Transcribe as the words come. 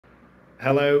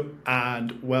Hello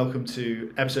and welcome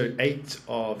to episode 8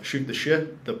 of Shoot the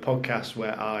Shit, the podcast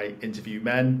where I interview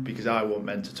men because I want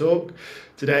men to talk.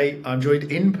 Today I'm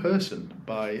joined in person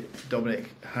by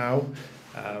Dominic, Howe.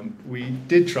 We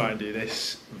did try and do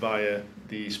this via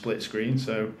the split screen,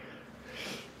 so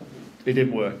it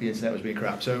didn't work. The internet was being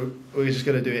crap, so we're just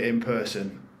going to do it in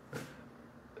person.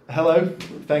 Hello,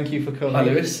 thank you for coming. Hi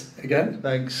Lewis, again.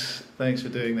 Thanks for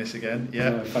doing this again.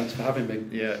 Yeah, thanks for having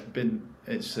me. Yeah,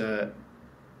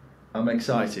 I'm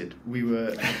excited. We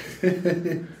were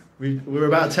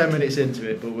about 10 minutes into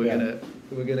it, but we're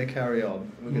gonna carry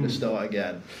on. We're gonna start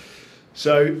again.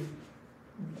 So,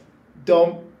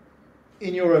 Dom,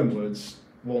 in your own words,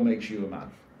 what makes you a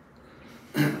man?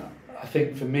 I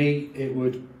think for me it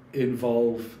would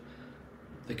involve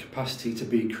the capacity to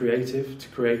be creative, to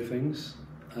create things,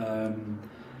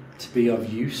 to be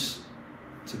of use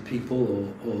to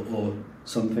people or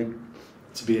something,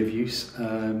 to be of use.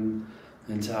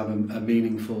 And to have a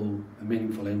meaningful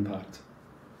impact.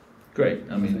 Great.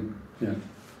 I mean, yeah,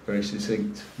 very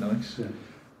succinct. Nice. Yeah.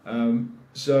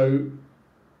 So,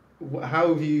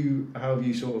 how have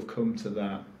you sort of come to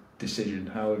that decision?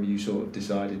 How have you sort of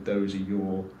decided those are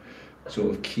your sort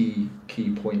of key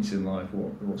points in life?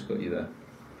 What's got you there?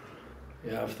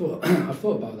 Yeah, I've thought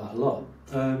about that a lot.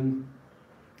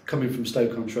 Coming from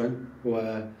Stoke-on-Trent,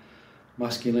 where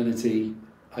masculinity,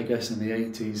 I guess in the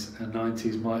 80s and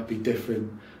 90s might be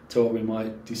different to what we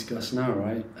might discuss now,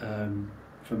 right?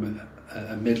 From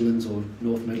a Midlands or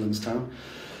North Midlands town.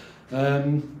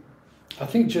 I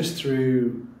think just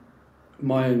through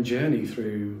my own journey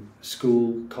through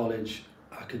school, college,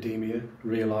 academia,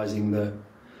 realising that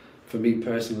for me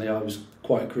personally I was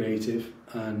quite creative,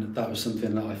 and that was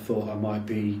something that I thought I might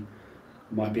be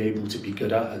able to be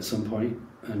good at some point,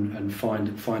 and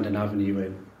find an avenue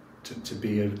in to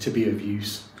be of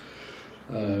use,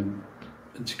 and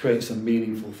to create some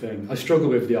meaningful thing. I struggle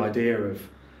with the idea of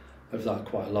that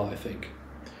quite a lot, I think.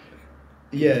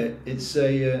 Yeah, it's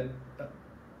a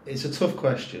tough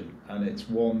question, and it's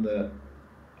one that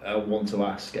I want to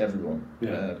ask everyone,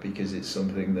 because it's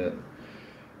something that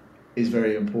is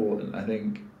very important. I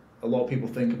think a lot of people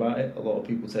think about it, a lot of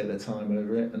people take their time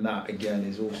over it, and that again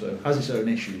has its own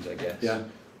issues, I guess. Yeah.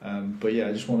 But yeah,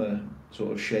 I just want to sort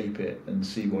of shape it and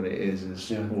see what it is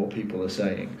what people are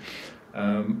saying.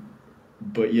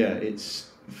 But yeah,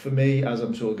 it's, for me, as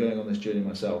I'm sort of going on this journey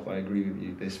myself, I agree with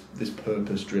you. This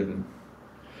purpose-driven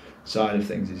side of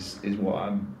things is what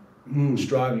I'm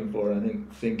striving for, and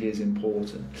I think is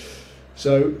important.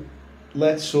 So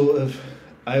let's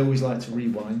I always like to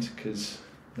rewind because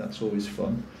that's always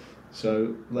fun.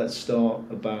 So let's start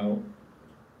about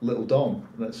Little Dom.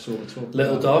 Let's sort of talk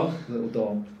Little about Dom. Little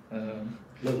Dom.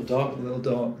 Little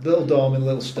Dom in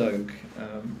Little Stoke.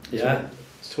 Yeah.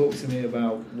 Talk to me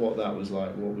about what that was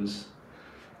like.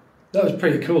 That was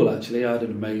pretty cool, actually. I had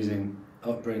an amazing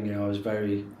upbringing. I was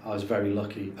very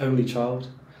lucky. Only child,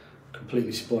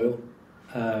 completely spoiled.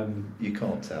 You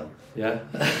can't tell. Yeah.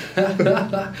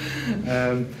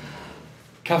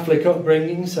 Catholic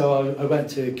upbringing, so I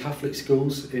went to Catholic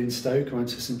schools in Stoke. I went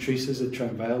to St Teresa's at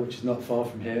Trent Vale, which is not far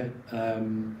from here.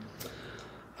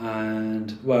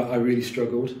 And I really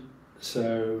struggled.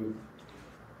 So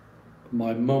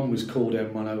my mum was called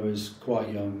in when I was quite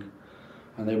young,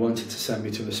 and they wanted to send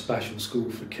me to a special school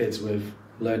for kids with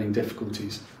learning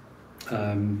difficulties,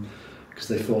 because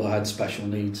they thought I had special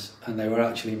needs, and they were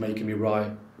actually making me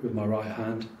write with my right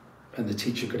hand, and the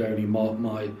teacher could only mark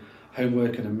my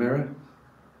homework in a mirror.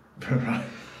 Right.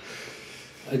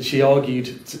 And she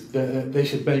argued that they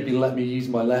should maybe let me use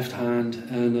my left hand,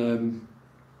 and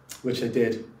which I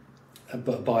did.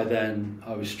 But by then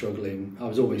I was struggling. I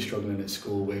was always struggling at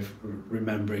school with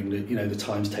remembering the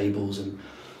times tables and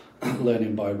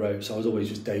learning by rote. So I was always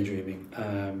just daydreaming.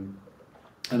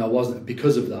 And I wasn't,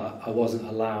 because of that, I wasn't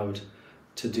allowed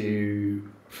to do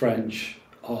French,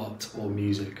 art or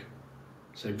music.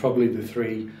 So probably the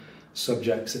 3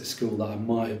 subjects at school that I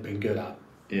might have been good at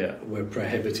were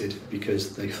prohibited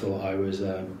because they thought I was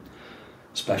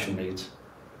special needs.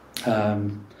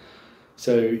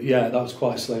 So yeah, that was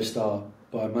quite a slow start,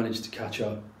 but I managed to catch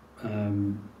up.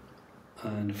 And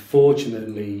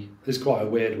fortunately, this is quite a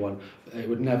weird one. It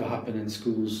would never happen in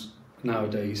schools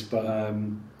nowadays, but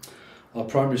our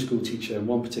primary school teacher in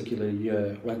one particular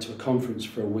year went to a conference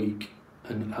for a week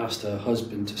and asked her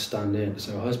husband to stand in.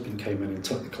 So her husband came in and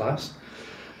took the class,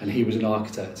 and he was an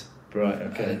architect. Right,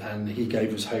 okay. And he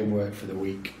gave us homework for the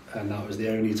week, and that was the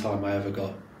only time I ever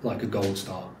got like a gold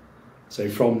star. So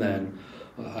from then,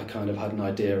 I kind of had an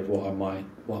idea of what I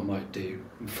might do.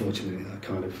 Unfortunately,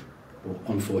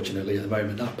 unfortunately at the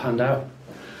moment, that panned out.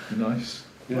 Nice.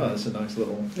 Well, that's a nice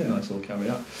little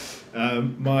caveat.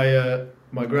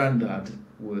 My granddad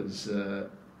was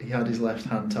he had his left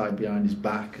hand tied behind his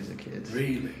back as a kid.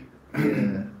 Really?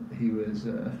 Yeah, he was.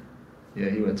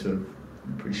 He went to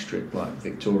a pretty strict like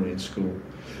Victorian school,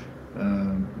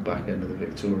 back end of the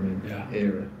Victorian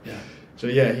era. Yeah. So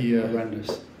yeah, he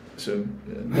horrendous. So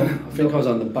I think I was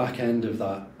on the back end of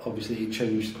that. Obviously, it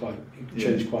changed quite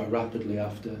rapidly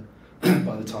after.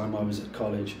 By the time I was at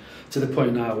college, to the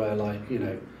point now where, like, you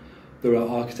know, there are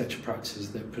architecture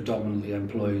practices that predominantly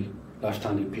employ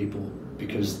left-handed people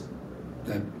because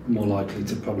they're more likely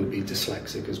to probably be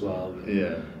dyslexic as well.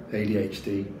 Yeah.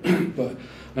 ADHD.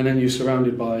 And then you're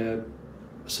surrounded by a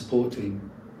support team.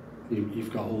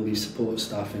 You've got all these support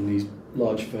staff in these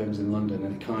large firms in London,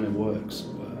 and it kind of works.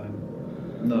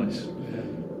 But, nice. Yeah.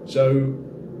 So,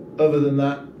 other than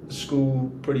that, school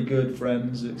pretty good,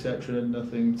 friends, etc.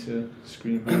 Nothing to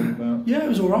scream home about. Yeah, it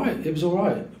was all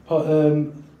right. But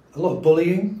a lot of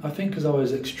bullying, I think, because I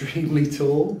was extremely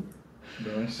tall.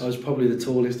 Nice. I was probably the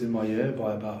tallest in my year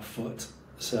by about a foot.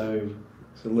 So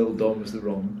little Dom was the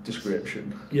wrong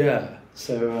description. Yeah.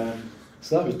 So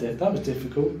that was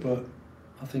difficult, but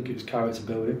I think it was character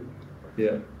building.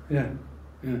 Yeah. Yeah.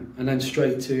 And then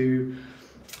straight to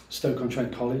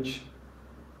Stoke-on-Trent College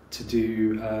to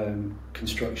do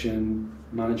construction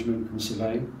management and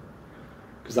surveying,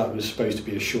 because that was supposed to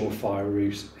be a surefire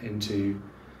route into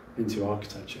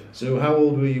architecture. So how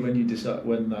old were you when you decided,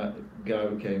 when that guy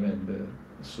came in,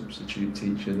 the substitute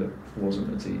teacher that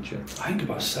wasn't a teacher? I think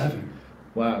about 7.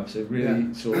 Wow, so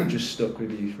really sort of just stuck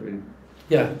with you through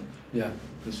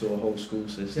the sort of whole school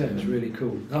system. Yeah, it was really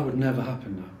cool. That would never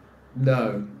happen now.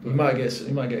 No, you might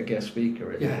get a guest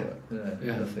speaker in yeah. But,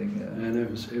 yeah. Nothing. No,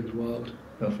 it was wild.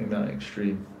 Nothing that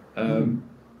extreme.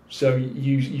 So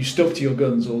you stuck to your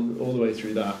guns all the way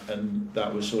through that, and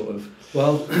that was sort of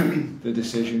the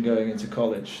decision going into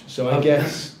college. So I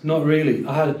guess not really.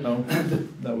 I had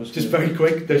that was just very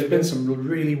quick. There's been some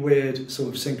really weird sort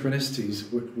of synchronicities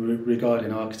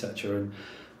regarding architecture,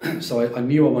 and so I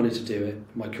knew I wanted to do it.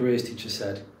 My careers teacher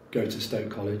said go to Stoke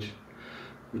College,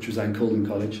 which was then Cullen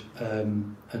College,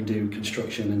 and do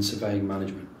construction and surveying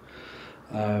management,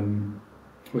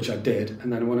 which I did.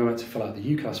 And then when I went to fill out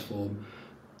the UCAS form,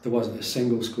 there wasn't a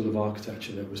single school of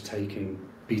architecture that was taking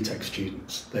BTEC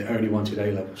students. They only wanted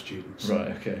A-level students. Right,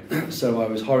 okay. So I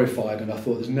was horrified, and I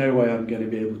thought, there's no way I'm going to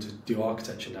be able to do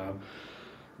architecture now.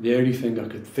 The only thing I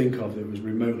could think of that was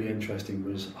remotely interesting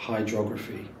was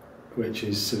hydrography, which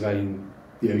is surveying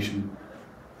the ocean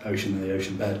and the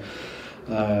ocean bed.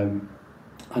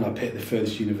 And I picked the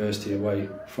furthest university away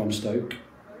from Stoke,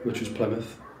 which was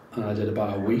Plymouth, and I did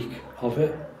about a week of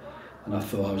it, and I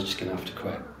thought I was just going to have to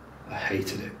quit. I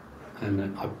hated it,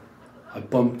 and I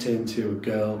bumped into a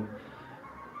girl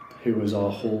who was our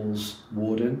hall's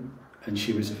warden, and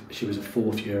she was a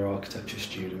 4th year architecture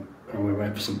student, and we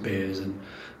went for some beers, and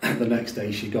the next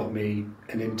day she got me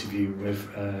an interview with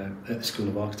at the School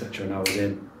of Architecture, and I was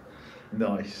in.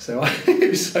 Nice. So it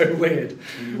was so weird.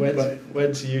 You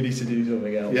went to uni to do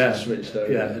something else. Yeah, and switched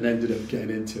over. Yeah, and ended up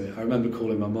getting into it. I remember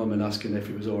calling my mum and asking if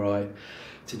it was all right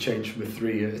to change from a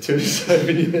 3-year to a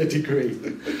 7-year degree.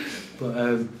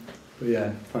 But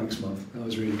yeah, thanks, Mum. That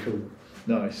was really cool.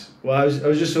 Nice. Well, I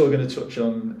was just sort of going to touch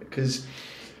on, because,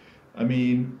 I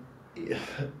mean,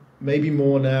 maybe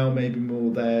more now, maybe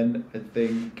more then. I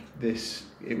think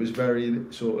it was very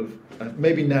sort of,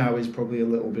 maybe now is probably a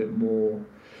little bit more,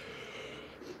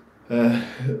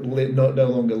 no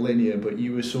longer linear, but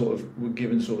you were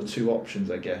given sort of 2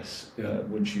 options, I guess,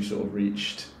 once you sort of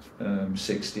reached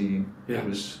 16. Yeah. It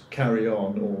was carry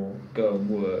on or go and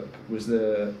work. Was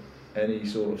there any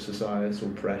sort of societal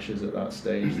pressures at that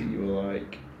stage that you were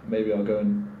like, maybe I'll go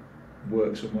and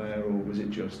work somewhere, or was it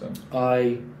just them?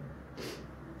 I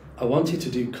wanted to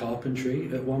do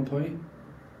carpentry at one point.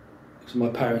 So my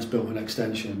parents built an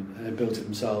extension, and they built it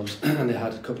themselves, and they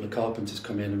had a couple of carpenters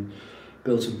come in and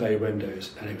build some bay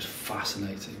windows, and it was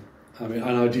fascinating. I mean,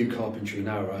 and I do carpentry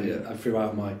now, right? Yeah.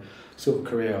 Throughout my sort of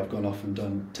career, I've gone off and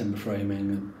done timber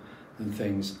framing and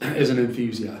things as an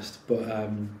enthusiast, but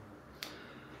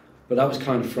that was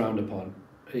kind of frowned upon.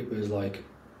 It was like,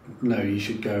 no, you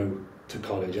should go to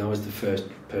college. And I was the first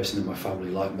person in my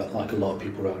family, like a lot of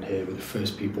people around here, were the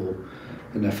first people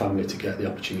in their family to get the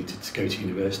opportunity to go to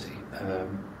university.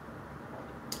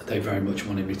 They very much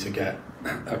wanted me to get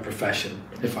a profession,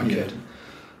 if I could.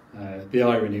 The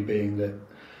irony being that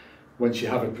once you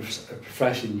have a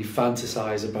profession, you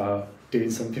fantasize about doing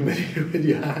something with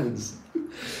your hands,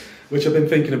 which I've been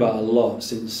thinking about a lot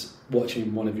since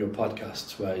watching one of your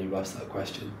podcasts where you asked that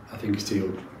question. I think it's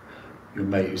to your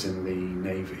mate who's in the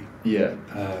Navy. Yeah.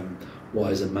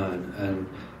 What is a man? And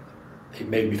it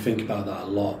made me think about that a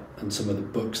lot, and some of the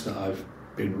books that I've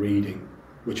been reading,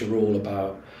 which are all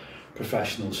about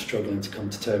professionals struggling to come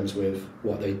to terms with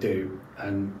what they do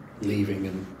and leaving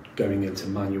and going into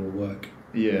manual work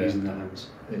using their hands.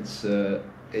 It's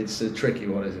a tricky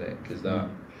one, isn't it? Because that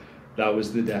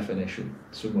was the definition.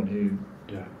 Someone who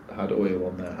had oil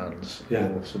on their hands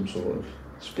or some sort of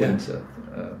splinter.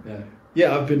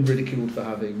 I've been ridiculed for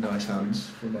having nice hands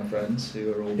from my friends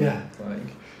who are all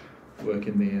like work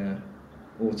in the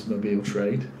automobile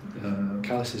trade.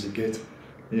 Calluses are good.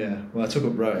 Yeah, well, I took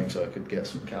up rowing so I could get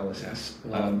some calluses.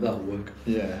 That'll work.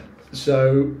 Yeah,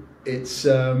 so it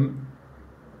sounds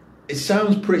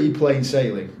pretty plain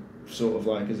sailing, sort of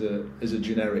like as a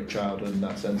generic childhood in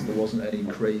that sense. There wasn't any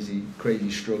crazy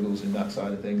struggles in that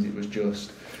side of things. It was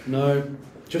just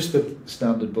just the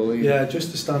standard bullying. Yeah,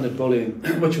 just the standard bullying,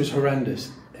 which was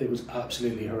horrendous. It was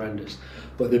absolutely horrendous.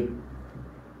 But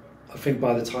I think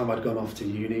by the time I'd gone off to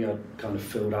uni, I'd kind of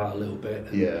filled out a little bit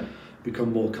and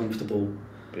become more comfortable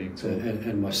being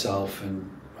in myself, and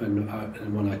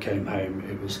when I came home,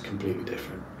 it was completely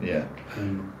different. Yeah,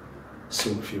 and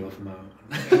sort a few of them out,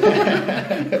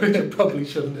 which I probably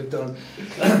shouldn't have done,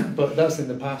 but that's in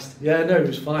the past. Yeah, no, it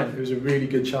was fine. It was a really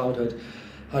good childhood.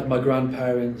 I had my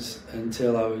grandparents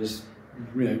until I was,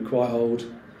 quite old,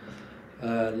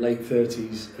 late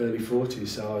 30s, early 40s.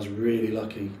 So I was really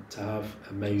lucky to have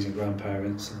amazing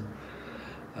grandparents.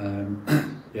 And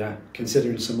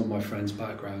considering some of my friends'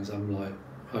 backgrounds, I'm like,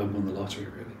 I won the lottery,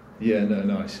 really. Yeah, no,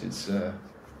 nice.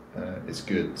 It's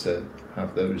good to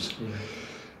have those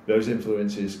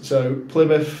influences. So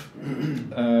Plymouth,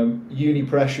 uni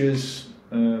pressures.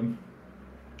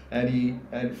 Any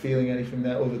feeling anything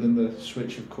there other than the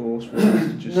switch of course?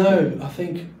 No, I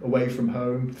think away from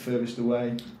home, furthest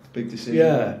away, big decision.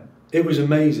 Yeah, it was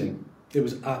amazing. It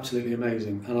was absolutely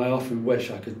amazing, and I often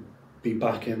wish I could be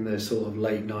back in the sort of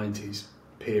late 90s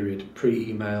period,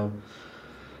 pre-email,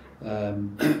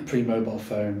 pre-mobile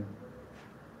phone.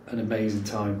 An amazing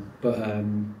time, but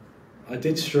I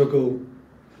did struggle.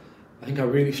 I think I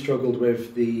really struggled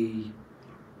with the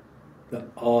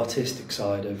artistic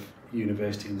side of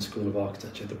university and the School of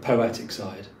Architecture, the poetic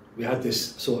side. We had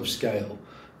this sort of scale,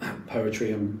 poet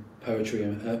and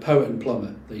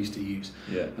plumber they used to use,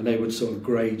 and they would sort of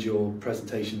grade your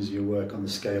presentations of your work on the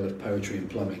scale of poetry and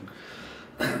plumbing.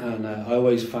 And I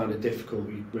always found it difficult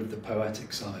with the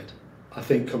poetic side. I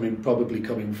think probably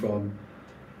coming from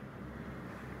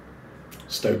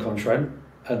Stoke-on-Trent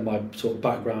and my sort of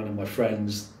background and my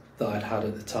friends that I'd had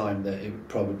at the time, that it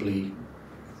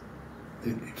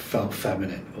felt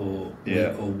feminine or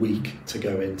weak to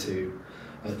go into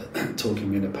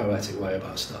talking in a poetic way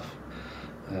about stuff.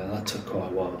 That took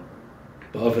quite a while,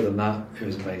 but other than that, it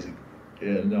was amazing.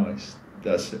 Yeah, nice.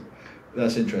 That's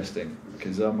interesting,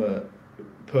 because I'm a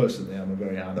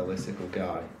very analytical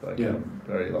guy. I'm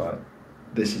very like,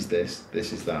 this is this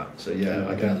is that. So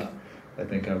I get that. I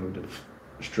think I would have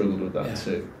struggled with that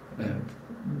too.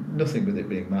 Nothing with it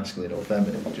being masculine or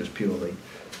feminine, just purely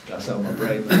that's how my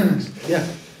brain works.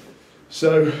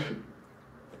 So,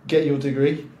 get your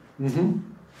degree. Mm-hmm.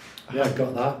 Yeah, I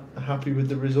got that. Happy with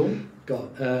the result?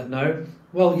 No.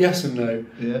 Well, yes and no.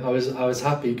 Yeah. I was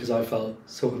happy because I felt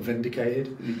sort of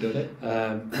vindicated. You've done it.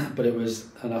 But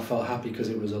I felt happy because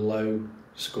it was a low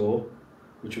score,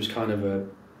 which was kind of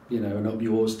an up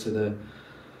yours to the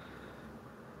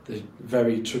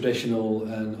very traditional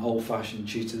and old-fashioned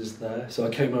tutors there. So I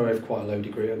came away with quite a low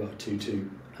degree, I got a 2-2,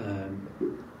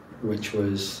 which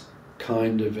was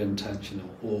kind of intentional,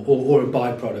 or a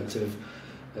byproduct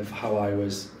of how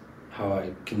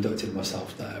I conducted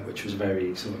myself there, which was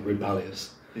very sort of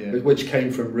rebellious, which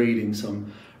came from reading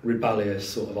some rebellious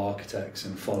sort of architects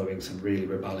and following some really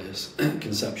rebellious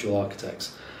conceptual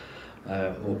architects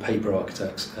or paper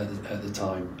architects at the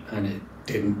time, and it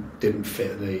didn't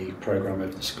fit the programme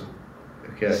of the school.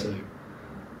 Okay. So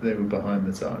they were behind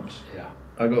the times. Yeah.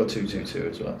 I got a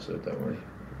 2-2 as well, so don't worry.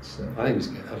 I think it's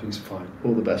good. I think it's fine.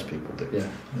 All the best people do. Yeah,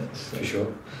 for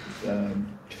sure.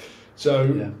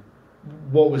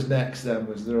 What was next then?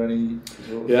 Was there any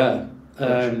sort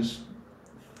of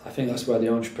I think that's where the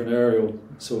entrepreneurial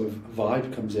sort of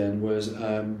vibe comes in. Was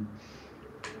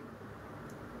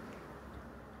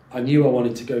I knew I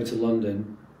wanted to go to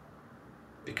London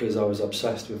because I was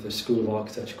obsessed with a school of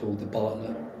architecture called the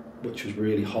Bartlett, which was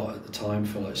really hot at the time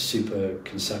for like super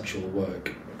conceptual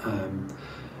work.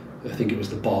 I think it was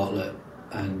the Bartlett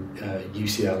and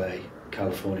UCLA,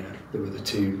 California, that were the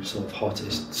two sort of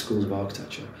hottest schools of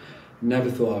architecture.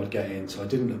 Never thought I would get in, so I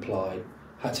didn't apply.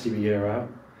 Had to do a year out.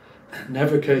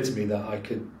 Never occurred to me that I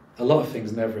could. A lot of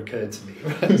things never occurred to me,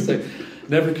 right? So,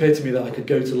 never occurred to me that I could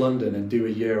go to London and do a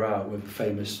year out with a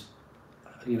famous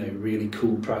really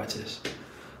cool practice.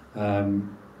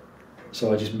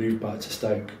 So I just moved back to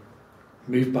Stoke,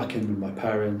 moved back in with my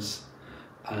parents,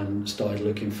 and started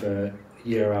looking for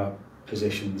year out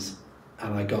positions,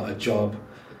 and I got a job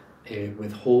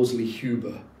with Horsley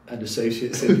Huber and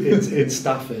Associates in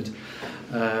Stafford,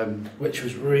 which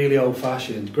was really old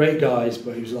fashioned. Great guys,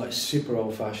 but it was like super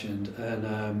old fashioned,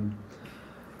 and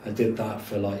I did that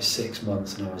for like 6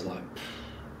 months, and I was like,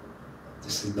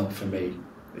 this is not for me.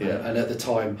 Yeah. And at the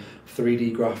time,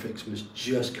 3D graphics was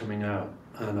just coming out,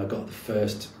 and I got the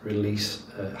first release,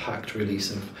 hacked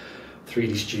release of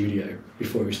 3D Studio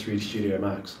before it was 3D Studio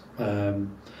Max.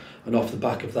 And off the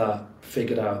back of that,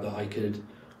 figured out that I could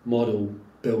model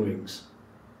buildings,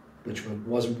 which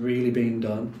wasn't really being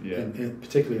done,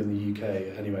 particularly in the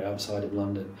UK, anyway, outside of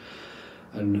London.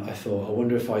 And I thought, I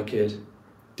wonder if I could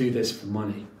do this for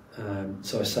money.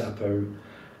 So I set up a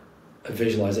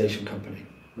visualization company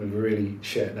with a really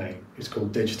shit name. It's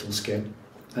called Digital Skin.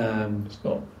 It's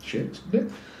not shit, is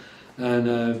it?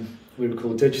 And we were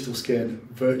called Digital Skin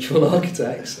Virtual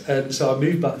Architects. And so I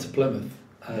moved back to Plymouth.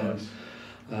 Nice.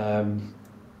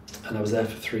 And I was there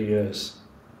for 3 years,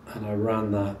 and I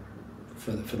ran that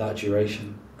for that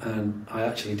duration, and I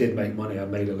actually did make money. I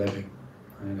made a living.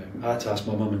 I had to ask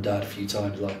my mum and dad a few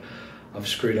times, like, I've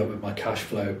screwed up with my cash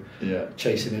flow,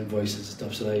 chasing invoices and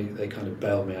stuff, so they kind of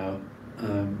bailed me out,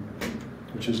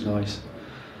 which was nice.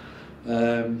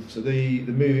 So the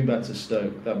moving back to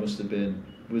Stoke, that must have been,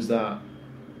 was that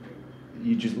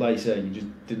you just, like you say, you just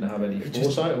didn't have any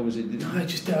foresight, or was it? No,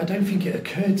 I don't think it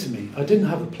occurred to me. I didn't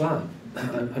have a plan.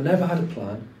 I never had a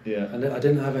plan. Yeah. And I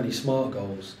didn't have any SMART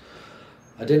goals.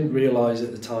 I didn't realise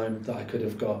at the time that I could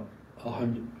have got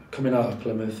coming out of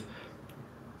Plymouth.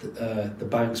 The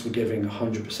banks were giving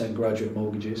 100% graduate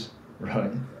mortgages.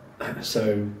 Right.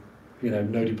 So,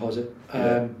 no deposit.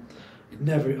 I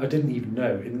didn't even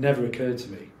know. It never occurred to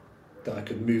me that I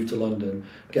could move to London,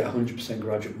 get a 100%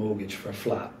 graduate mortgage for a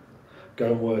flat,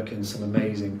 go and work in some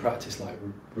amazing practice like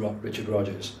Richard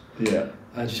Rogers. Yeah.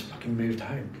 I just fucking moved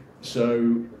home.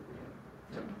 So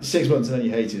 6 months and then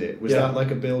you hated it. Was that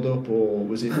like a build-up, or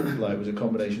was it was a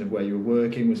combination of where you were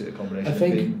working? Was it a combination of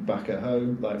being back at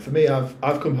home? Like for me, I've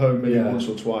come home maybe once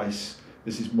or twice.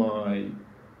 This is my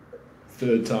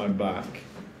third time back,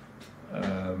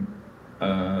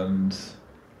 and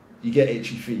you get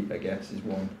itchy feet, I guess, is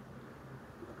one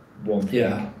thing.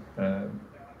 Yeah.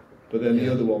 But then the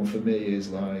other one for me is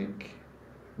like,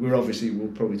 we'll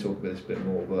probably talk about this a bit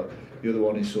more, but the other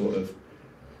one is sort of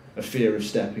a fear of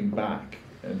stepping back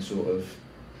and sort of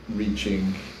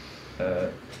reaching. I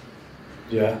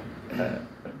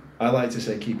like to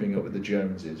say keeping up with the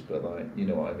Joneses, but you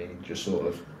know what I mean, just sort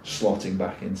of slotting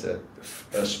back into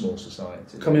a small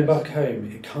society. Coming back home,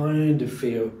 it kind of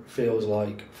feels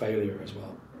like failure as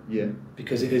well. Yeah.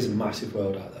 Because it is a massive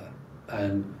world out there,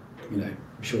 and I'm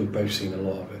sure we've both seen a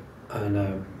lot of it, and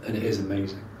it is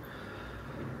amazing.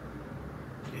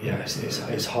 Yeah,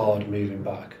 it's hard moving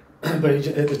back. But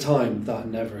at the time, that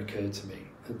never occurred to me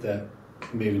that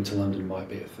moving to London might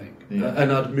be a thing. Yeah.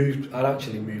 And I'd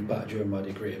actually moved back during my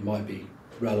degree. It might be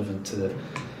relevant to the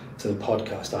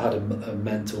podcast. I had a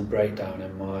mental breakdown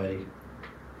in my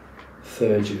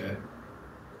third year.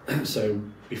 So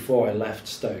before I left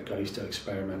Stoke, I used to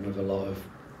experiment with a lot of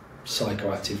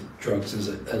psychoactive drugs, as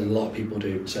a lot of people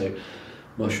do. So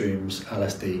mushrooms,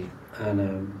 LSD,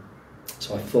 and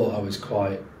so I thought I was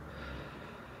quite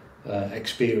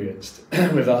experienced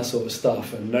with that sort of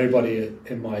stuff, and nobody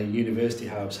in my university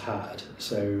house had.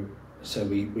 So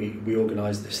we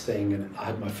organised this thing, and I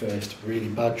had my first really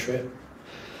bad trip,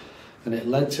 and it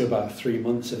led to about 3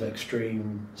 months of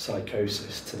extreme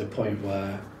psychosis, to the point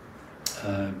where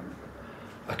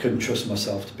I couldn't trust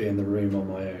myself to be in the room on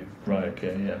my own. Right.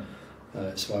 Okay. Yeah.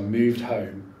 So I moved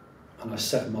home, and I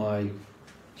set my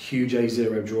huge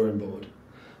A0 drawing board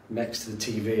next to the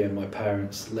TV in my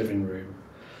parents' living room,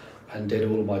 and did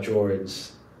all of my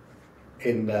drawings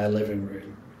in their living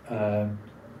room,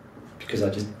 because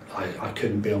I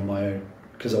couldn't be on my own,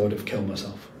 because I would have killed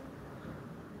myself.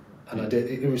 And I did.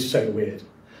 It was so weird.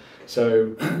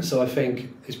 So I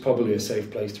think it's probably a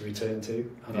safe place to return to,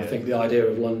 and I think the idea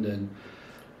of London,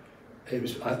 it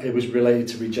was related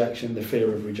to rejection, the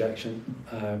fear of rejection,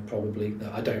 probably,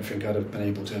 that I don't think I'd have been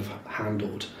able to have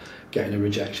handled getting a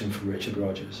rejection from Richard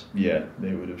Rogers. Yeah,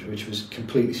 they would have. Which was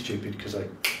completely stupid, because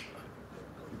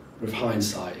with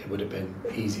hindsight, it would have been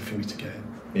easy for me to get in.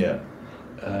 Yeah.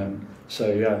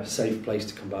 Safe place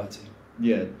to come back to.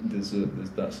 Yeah, there's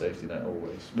that safety net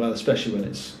always. Well, especially when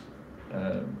it's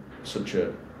such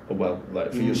a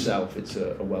for yourself, it's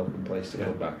a welcome place to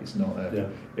come back. It's not.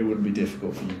 It wouldn't be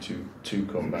difficult for you to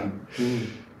come back.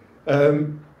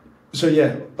 So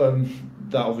yeah,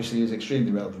 that obviously is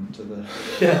extremely relevant to the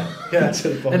to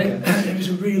the podcast. And it was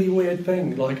a really weird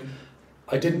thing. Like,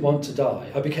 I didn't want to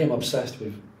die. I became obsessed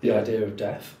with the idea of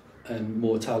death and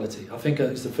mortality. I think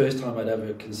it's the first time I'd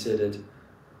ever considered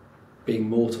being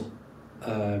mortal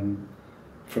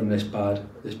from this bad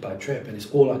trip, and it's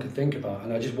all I could think about.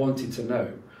 And I just wanted to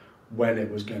know when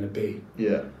it was going to be.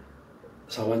 Yeah.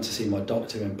 So I went to see my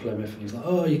doctor in Plymouth, and he's like,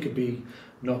 "Oh, you could be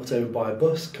knocked over by a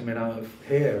bus coming out of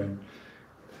here." And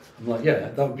I'm like, "Yeah,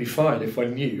 that would be fine if I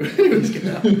knew it was going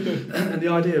to happen." And the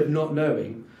idea of not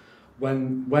knowing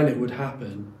when it would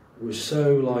happen was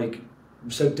so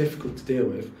difficult to deal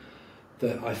with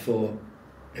that I thought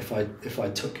if I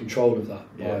took control of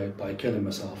that by killing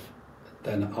myself,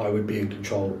 then I would be in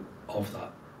control of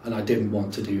that, and I didn't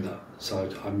want to do that. So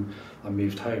I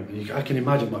moved home. And I can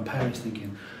imagine my parents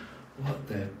thinking, "What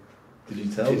the did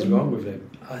you tell is them? wrong with him?"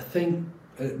 I think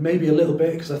maybe a little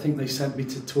bit, because I think they sent me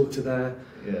to talk to their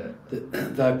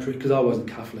because I wasn't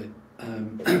Catholic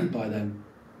by then,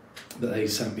 that they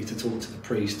sent me to talk to the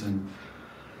priest and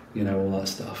all that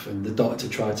stuff, and the doctor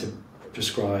tried to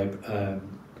prescribe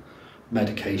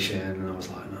medication, and I was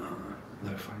like,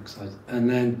 no thanks. And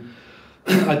then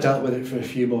I dealt with it for a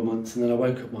few more months, and then I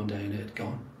woke up one day and it had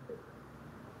gone.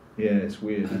 Yeah, it's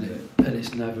weird, isn't it? And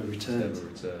it's never returned.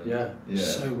 It's never returned. Yeah.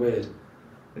 So weird.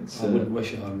 It's, I wouldn't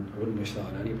wish that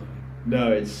on anybody.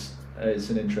 No, it's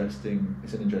an interesting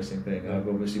thing. I've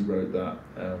obviously wrote that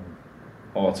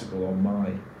article on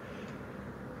my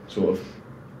sort of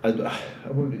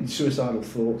I wouldn't suicidal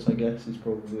thoughts. I guess is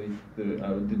probably I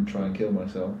didn't try and kill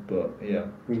myself, but yeah,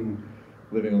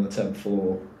 living on the 10th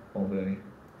floor of a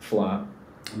flat.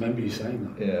 I remember you saying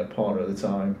that. Yeah, partner at the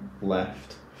time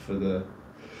left for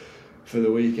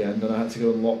the weekend, and I had to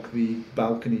go and lock the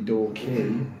balcony door key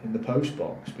in the post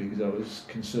box because I was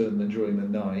concerned that during the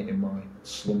night in my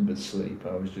slumbered sleep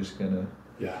I was just gonna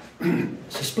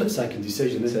it's a split-second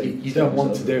decision. You don't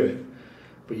want to do it,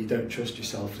 but you don't trust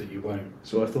yourself that you won't.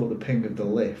 So I thought the ping of the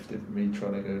lift of me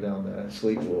trying to go down there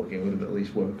sleepwalking would have at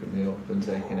least woken me up and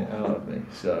taken it out of me.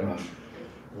 So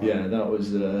Wow. yeah, that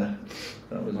was a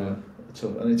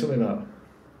tough, and it took me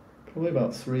probably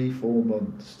about 3-4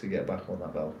 months to get back on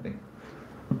that balcony.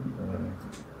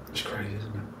 It's crazy,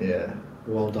 isn't it? Yeah.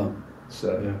 Well done.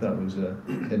 So that was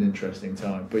an interesting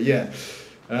time. But yeah.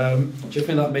 Do you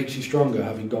think that makes you stronger,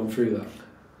 having gone through that?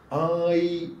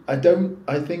 I don't.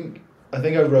 I think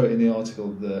I wrote in the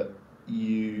article that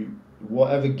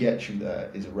whatever gets you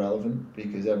there is irrelevant,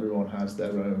 because everyone has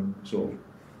their own sort of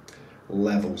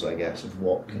levels, I guess, of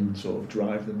what can sort of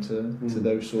drive them to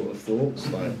those sort of thoughts.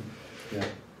 Like,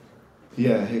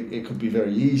 it could be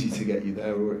very easy to get you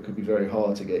there, or it could be very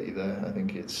hard to get you there. I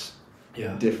think it's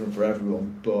different for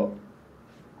everyone. But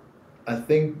I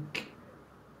think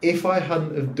if I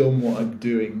hadn't have done what I'm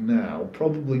doing now,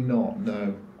 probably not.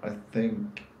 No, I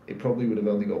think it probably would have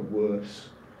only got worse.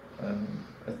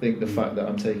 I think the fact that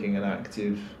I'm taking an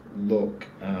active look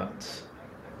at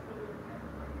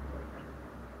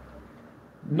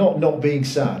not being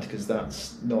sad, because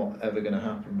that's not ever going to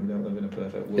happen. We don't live in a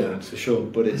perfect world. Yeah, for sure.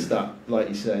 But it's that, like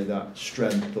you say, that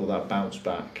strength or that bounce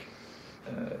back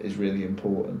is really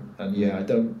important. And yeah, I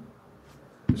don't,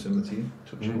 similar to you,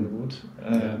 touching the wood.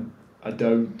 I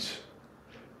don't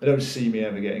see me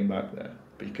ever getting back there,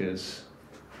 because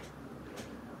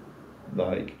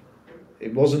like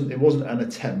it wasn't an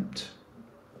attempt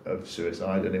of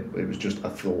suicide, and it was just a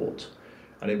thought,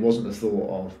 and it wasn't the thought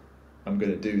of I'm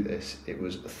going to do this. It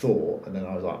was a thought, and then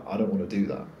I was like, I don't want to do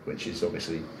that, which is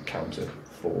obviously counter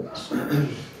thoughts.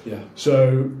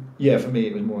 So yeah, for me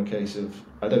it was more a case of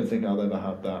I don't think I'll ever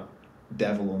have that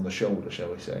devil on the shoulder,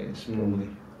 shall we say. It's probably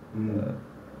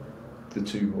the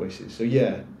two voices. So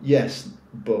yes,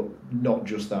 but not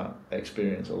just that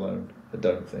experience alone, I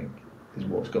don't think, is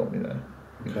what's got me there.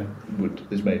 Okay.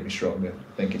 Has made me stronger.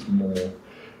 I think it's more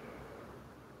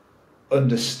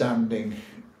understanding,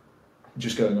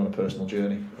 just going on a personal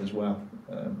journey as well,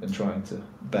 and trying to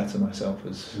better myself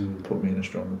has put me in a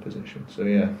stronger position. So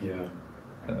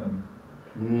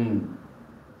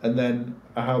and then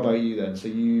how about you then? So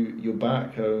you're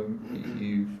back home,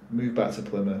 you've moved back to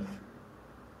Plymouth,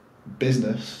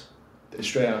 business,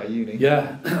 straight out of uni.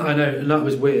 Yeah, I know, and that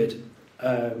was weird.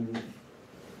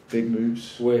 Big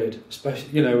moves. Weird,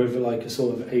 especially, with like a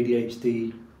sort of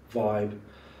ADHD vibe.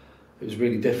 It was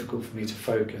really difficult for me to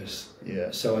focus.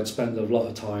 Yeah. So I'd spend a lot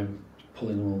of time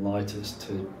pulling all-nighters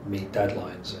to meet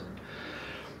deadlines and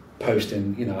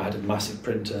posting. I had a massive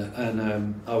printer, and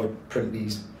I would print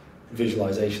these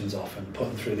visualizations off and put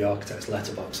them through the architect's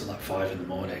letterbox at like 5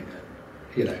 a.m.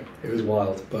 And, it was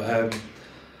wild. But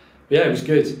Yeah, it was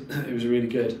good. It was really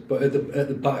good. But in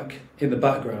the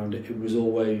background, it was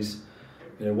always,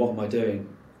 what am I doing?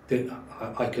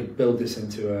 I could build this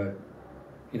into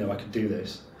I could do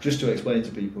this. Just to explain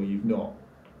to people, you're not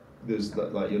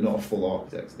a full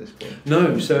architect at this point.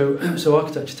 No, so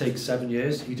architecture takes 7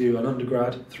 years. You do an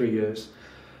undergrad, 3 years,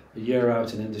 a year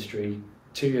out in industry,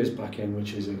 2 years back in,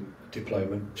 which is a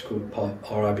diploma, it's called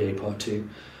RIBA Part 2,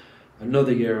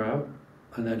 another year out,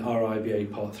 and then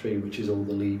RIBA Part 3, which is all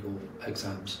the legal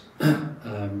exams.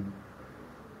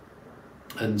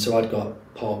 And so I'd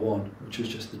got Part 1, which was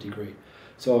just the degree.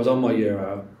 So I was on my year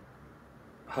out,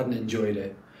 hadn't enjoyed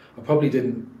it. I probably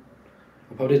didn't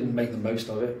make the most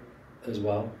of it as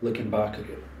well. Looking back,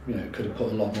 could have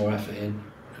put a lot more effort in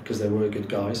because they were good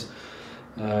guys.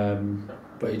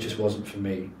 But it just wasn't for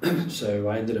me. So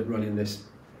I ended up running this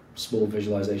small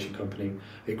visualization company.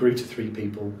 It grew to 3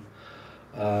 people.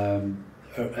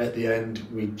 At the end,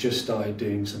 we just started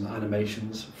doing some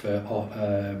animations for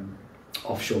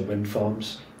offshore wind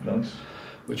farms. Nice.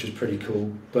 Which was pretty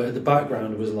cool. But at the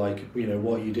background was like,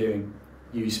 what are you doing?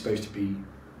 You're supposed to be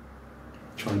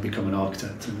trying to become an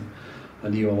architect, and I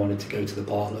knew I wanted to go to the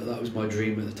Bartlett. That was my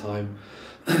dream at the time.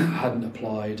 I hadn't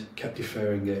applied, kept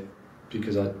deferring it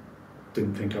because I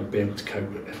didn't think I'd be able to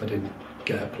cope if I didn't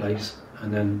get a place,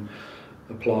 and then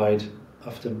applied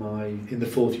in the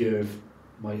fourth year of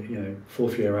my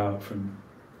fourth year out from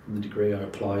the degree. I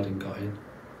applied and got in.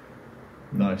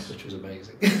 Nice. Which was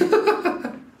amazing.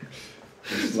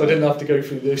 So I didn't have to go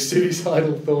through those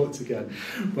suicidal thoughts again.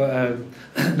 But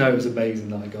no, it was amazing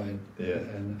that I got in. Yeah.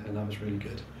 And that was really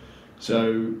good.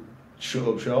 So, shut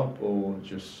up shop or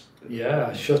just...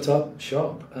 Yeah, shut up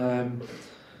shop. I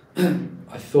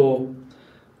thought,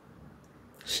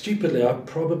 stupidly, I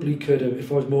probably could have,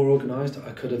 if I was more organised,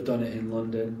 I could have done it in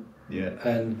London. Yeah.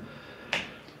 And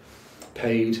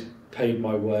paid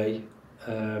my way.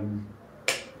 I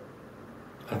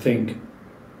think...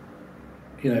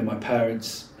 my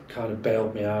parents kind of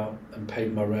bailed me out and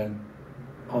paid my rent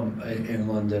in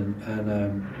London,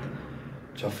 and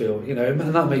which I feel, and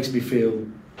that makes me feel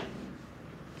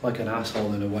like an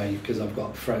asshole in a way, because I've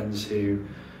got friends who,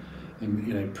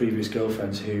 and previous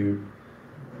girlfriends who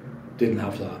didn't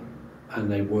have that,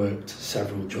 and they worked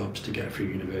several jobs to get through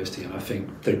university, and I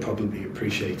think they probably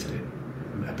appreciated it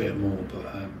a bit more, but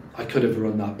I could have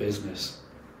run that business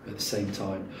at the same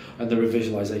time. And there were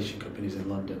visualization companies in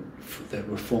London that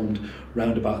were formed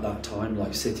round about that time,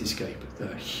 like Cityscape,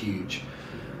 that are huge,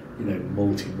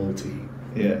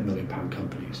 multi-million-pound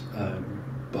companies.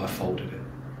 But I folded it.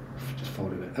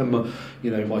 And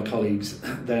my colleagues,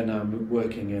 they're now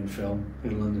working in film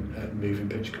in London at a moving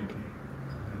picture company.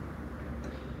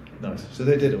 Nice. So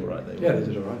they did all right. They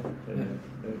did all right.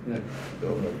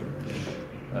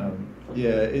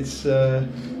 Yeah. It's.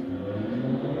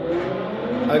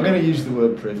 I'm going to use the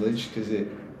word privilege because it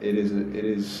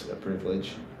is a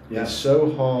privilege. Yeah. It's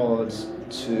so hard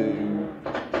to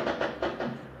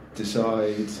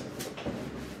decide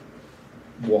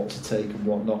what to take and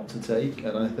what not to take,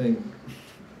 and I think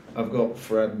I've got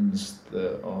friends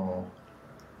that are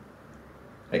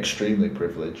extremely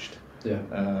privileged,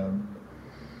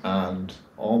 and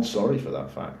aren't sorry for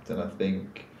that fact. And I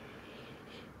think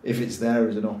if it's there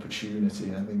as an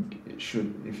opportunity, I think it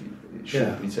should be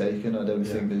taken. I don't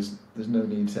think there's no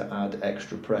need to add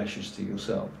extra pressures to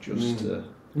yourself just to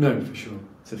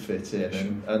fit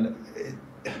in, and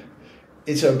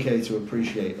it's okay to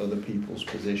appreciate other people's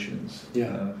positions.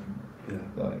 I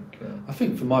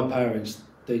think for my parents,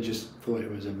 they just thought it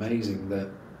was amazing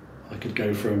that I could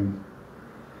go from,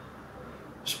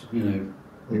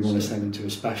 we want to send him to a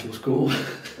special school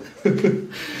to,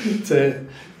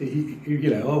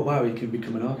 oh wow, he can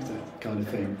become an architect kind of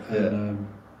thing. And,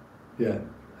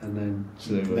 and then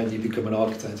you become an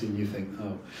architect and you think,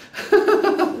 oh.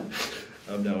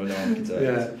 I'm now an architect.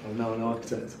 Yeah, I'm now an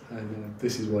architect, and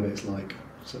this is what it's like.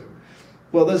 So,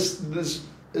 well, it's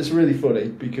really funny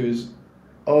because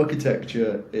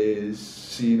architecture is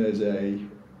seen as a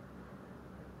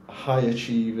high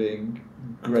achieving,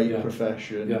 great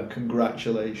profession. Yeah.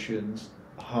 Congratulations!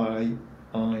 Hi,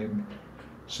 I'm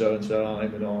so and so.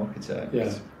 I'm an architect.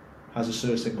 Yeah. Has a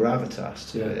certain gravitas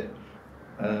to it.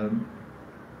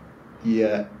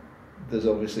 Yeah, there's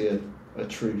obviously a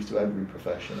truth to every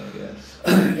profession, I guess.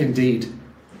 Indeed,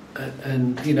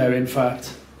 and in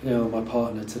fact, my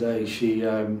partner today, she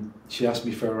asked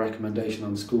me for a recommendation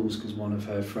on schools because one of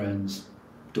her friends'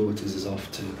 daughters is off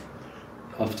to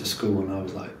school, and I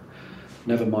was like,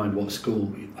 never mind what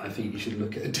school, I think you should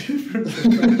look at a different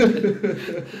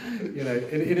profession. You know,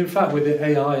 in fact, with the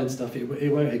AI and stuff,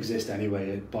 it won't exist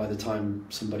anyway. By the time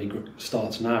somebody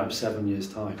starts now, 7 years'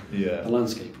 time, Yeah. the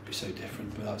landscape would be so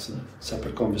different. But that's a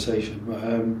separate conversation.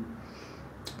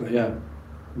 But yeah,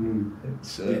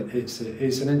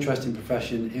 it's an interesting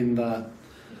profession in that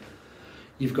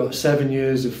you've got 7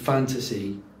 years of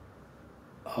fantasy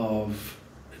of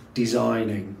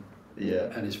designing. Yeah.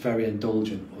 And it's very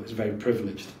indulgent, or it's very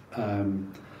privileged,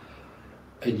 and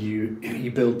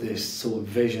you build this sort of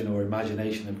vision or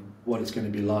imagination of what it's going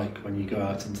to be like when you go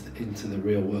out into the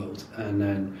real world, and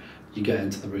then you get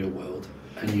into the real world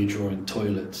and you draw in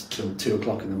toilets till 2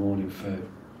 o'clock in the morning for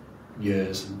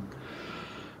years, and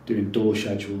doing door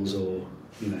schedules, or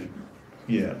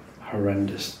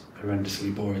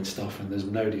horrendously boring stuff, and there's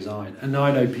no design. And I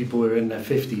know people who are in their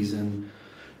 50s and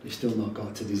you've still not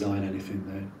got to design anything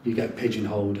there. You get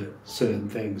pigeonholed at certain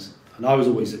things. And I was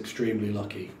always extremely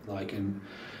lucky. Like in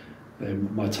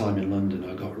my time in London,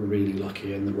 I got really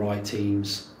lucky in the right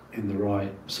teams, in the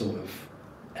right sort of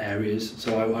areas.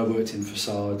 So I worked in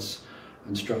facades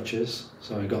and structures.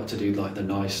 So I got to do like the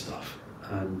nice stuff.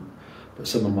 But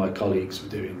some of my colleagues were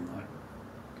doing like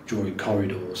drawing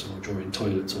corridors or drawing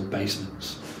toilets or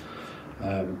basements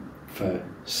for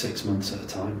 6 months at a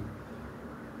time.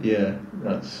 Yeah,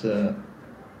 that's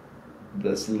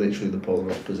literally the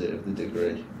polar opposite of the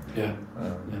degree. Yeah,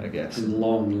 I guess. And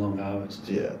long hours.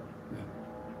 Yeah.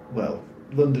 Well,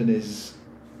 London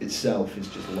itself is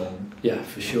just long. Yeah,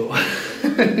 for sure.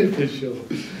 For sure.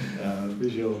 For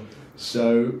sure.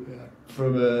 So,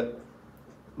 from a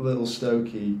little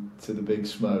Stokey to the big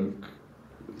smoke,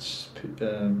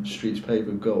 streets paved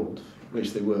with gold,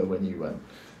 which they were when you went.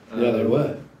 Yeah, they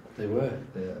were. They were.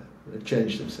 Yeah, they've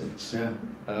changed them since. Yeah.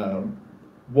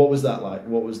 What was that like?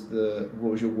 What was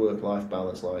your work-life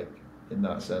balance like in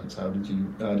that sense? How did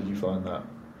you find that?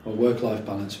 Well, work-life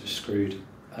balance was screwed.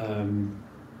 I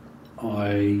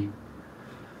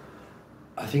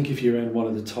think if you're in one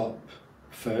of the top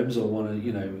firms or one of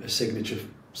a signature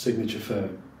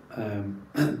firm,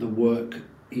 the work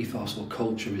ethos or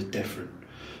culture is different.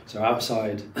 So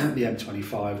outside the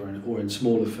M25 or in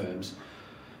smaller firms,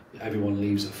 everyone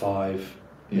leaves at 5,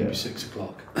 maybe 6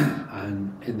 o'clock,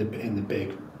 and in the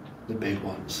big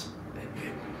ones,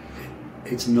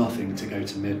 it's nothing to go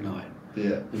to midnight.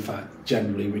 Yeah. In fact,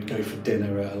 generally we'd go for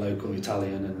dinner at a local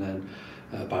Italian, and then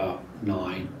at about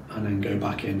 9, and then go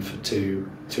back in for 2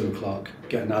 o'clock,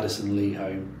 get an Addison Lee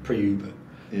home pre-Uber,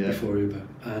 before Uber,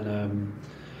 and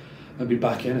I'd be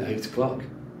back in at 8 o'clock,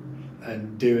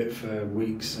 and do it for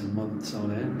weeks and months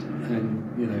on end,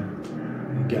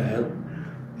 and get ill.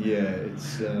 Yeah,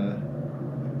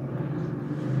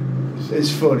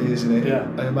 it's funny, isn't it? Yeah.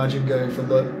 I imagine going for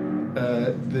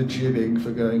the jibbing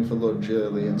for going for lunch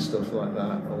early and stuff like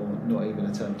that, or not even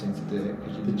attempting to do it.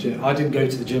 The gym. I didn't go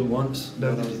to the gym once.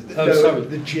 Sorry.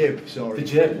 The jib. Sorry. The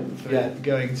jib.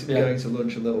 Going to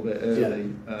lunch a little bit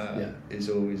early is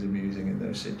always amusing in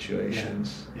those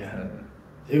situations. Yeah.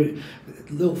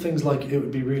 Little things like it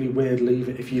would be really weird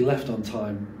leaving if you left on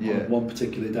time on one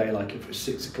particular day, like if it was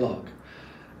 6 o'clock.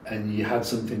 And you had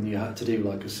something you had to do,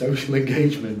 like a social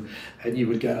engagement, and you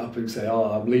would get up and say, "Oh,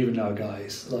 I'm leaving now,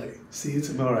 guys. Like, see you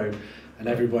tomorrow," and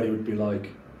everybody would be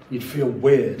like, you'd feel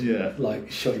weird,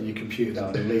 like shutting your computer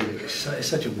down and leaving. It's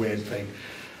such a weird thing.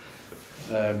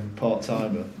 Part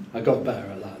timer. I got better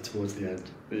at that towards the end.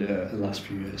 Yeah. The last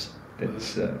few years.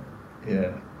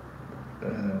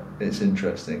 It's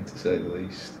interesting to say the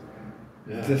least.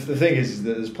 Yeah. The thing is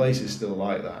that there's places still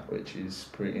like that, which is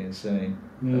pretty insane.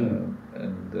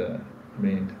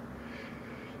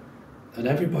 And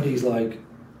everybody's like,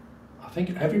 I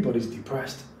think everybody's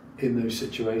depressed in those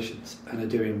situations and are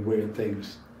doing weird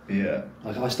things. Yeah.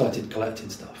 Like I started collecting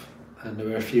stuff, and there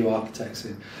were a few architects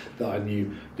that I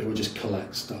knew that would just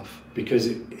collect stuff because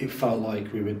it felt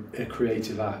like we were a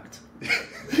creative act.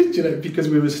 Because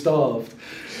we were starved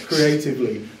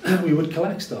creatively, we would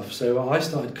collect stuff. So I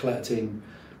started collecting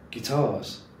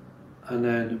guitars, and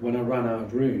then when I ran out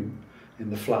of room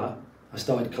in the flat, I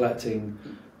started collecting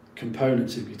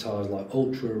components of guitars, like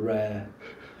ultra rare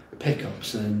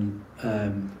pickups and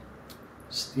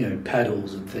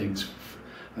pedals and things,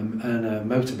 and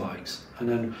motorbikes. And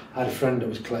then I had a friend that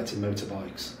was collecting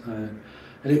motorbikes, and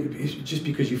it's just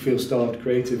because you feel starved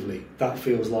creatively, that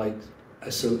feels like a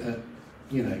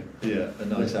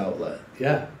nice outlet.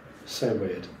 Yeah, so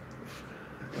weird.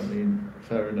 I mean,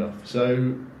 fair enough.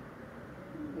 So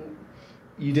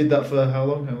you did that for how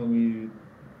long? How long were you?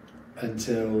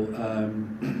 Until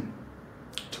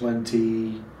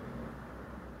 20.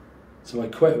 So I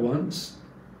quit once.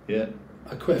 Yeah.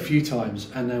 I quit a few times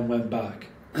and then went back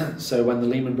So when the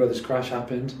Lehman Brothers crash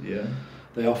happened, Yeah.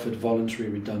 they offered voluntary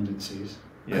redundancies.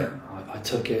 Yeah. I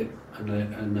took it, and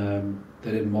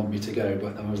they didn't want me to go,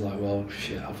 but I was like, well,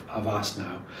 shit, I've asked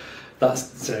now.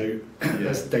 That's a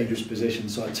dangerous position.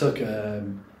 So I took a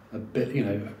bit, you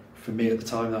know, for me at the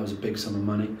time that was a big sum of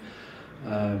money.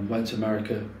 Went to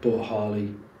America, bought a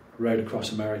Harley, rode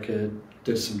across America,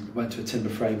 went to a timber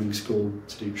framing school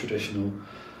to do traditional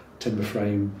timber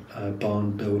frame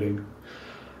barn building,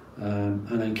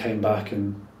 and then came back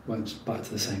and went back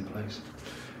to the same place.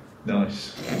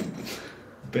 Nice.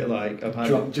 A bit like I've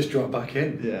had just drop back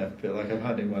in. Yeah, a bit like I've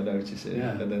handed my notice in,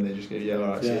 and then they just go, yeah, all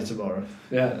right, see you tomorrow.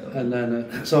 Yeah, and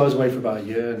then so I was away for about a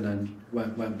year, and then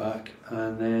went back,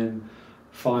 and then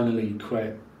finally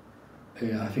quit.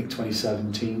 Yeah, I think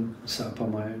 2017. Set up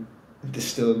on my own. This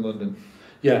still in London.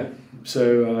 Yeah,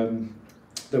 so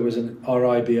there was an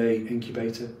RIBA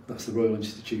incubator. That's the Royal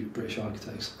Institute of British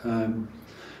Architects.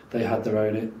 They had their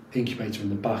own incubator in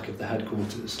the back of the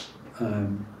headquarters.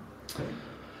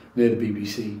 Near the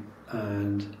BBC,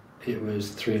 and it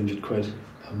was 300 quid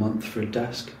a month for a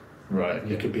desk. Right.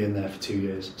 You could be in there for 2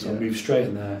 years. So I moved straight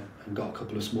in there and got a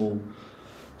couple of small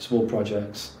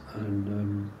projects,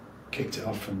 and kicked it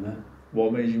off from there.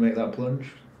 What made you make that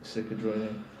plunge? Sick of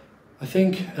joining? I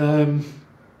think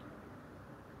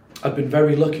I'd been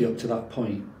very lucky up to that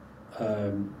point,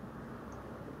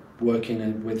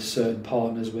 working with certain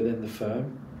partners within the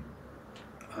firm,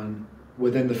 and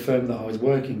within the firm that I was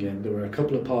working in, there were a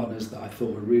couple of partners that I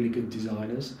thought were really good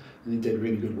designers and they did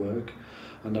really good work,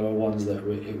 and there were ones that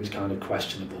it was kind of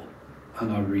questionable,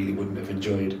 and I really wouldn't have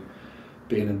enjoyed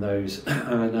being in those.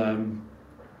 And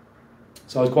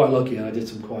so I was quite lucky, and I did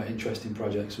some quite interesting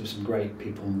projects with some great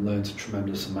people and learned a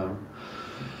tremendous amount.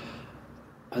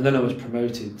 And then I was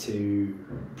promoted to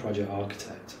project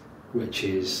architect, which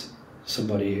is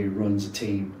somebody who runs a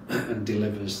team and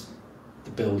delivers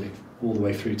the building all the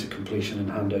way through to completion and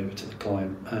handover to the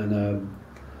client. And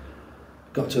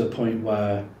got to a point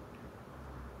where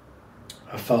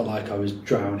I felt like I was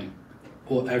drowning.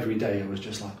 Or every day I was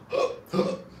just like,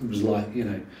 it was like, you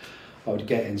know, I would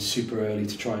get in super early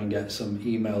to try and get some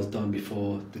emails done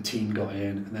before the team got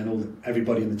in, and then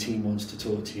everybody in the team wants to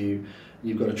talk to you.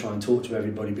 You've got to try and talk to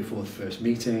everybody before the first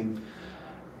meeting,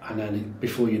 and then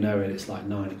before you know it, it's like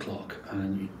 9 o'clock, and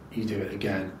then you do it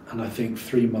again. And I think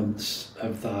 3 months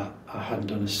of that, I hadn't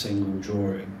done a single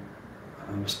drawing.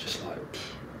 And I was just like,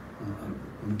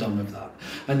 I'm done with that.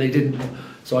 And they didn't.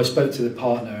 So I spoke to the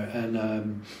partner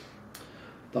and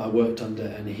that I worked under,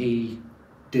 and he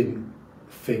didn't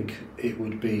think it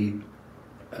would be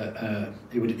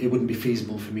it wouldn't be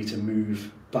feasible for me to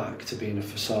move back to being a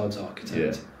facades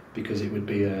architect, because it would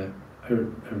be a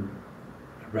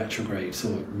retrograde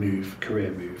sort of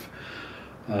career move.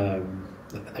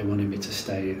 They wanted me to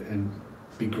stay and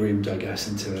be groomed, I guess,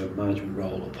 into a management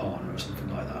role or partner or something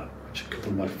like that, which a couple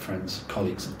of my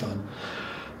colleagues have done.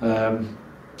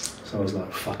 So I was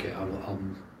like, fuck it,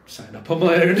 I'm setting up on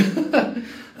my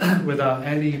own without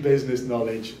any business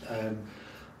knowledge.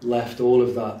 Left all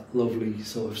of that lovely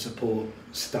sort of support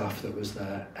staff that was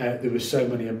there. There were so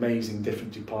many amazing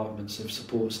different departments of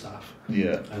support staff.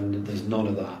 Yeah. And there's none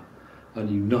of that. I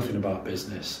knew nothing about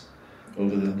business.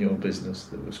 Other than your business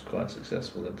that was quite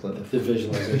successful in Plymouth. The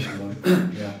visualisation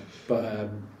one. Yeah. But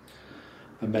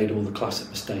I made all the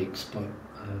classic mistakes. But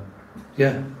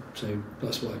yeah, so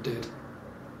that's what I did.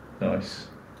 Nice.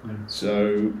 Yeah.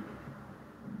 So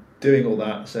doing all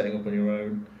that, setting up on your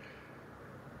own,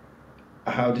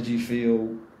 how did you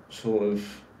feel, sort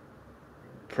of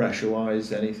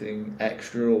pressure-wise? Anything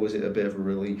extra, or was it a bit of a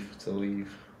relief to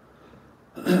leave?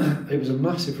 It was a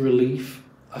massive relief.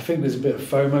 I think there's a bit of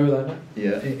FOMO there.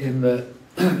 Yeah. In that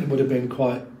it would have been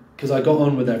quite, because I got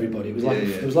on with everybody. It was like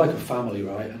it was like a family,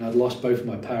 right? And I'd lost both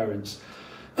my parents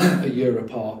a year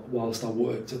apart whilst I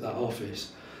worked at that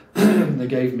office. They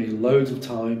gave me loads of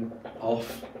time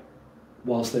off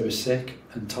whilst they were sick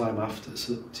and time after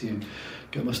to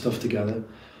get my stuff together.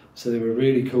 So they were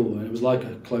really cool, and it was like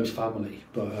a close family.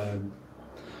 But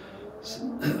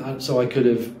so I could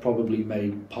have probably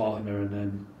made partner and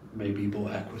then maybe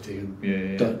bought equity and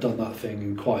done that thing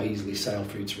and quite easily sail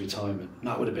through to retirement. And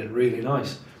that would have been really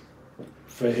nice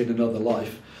for in another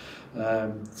life.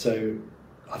 So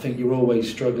I think you're always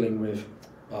struggling with,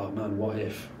 oh man, what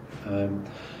if? And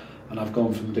I've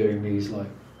gone from doing these, like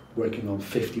working on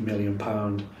 £50 million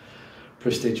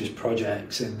prestigious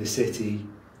projects in the city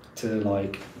to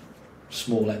like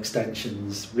small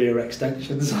extensions, rear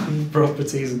extensions on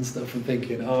properties and stuff, and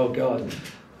thinking, oh God.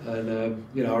 And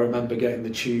I remember getting the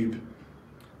tube.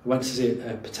 I went to see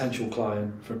a potential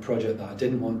client for a project that I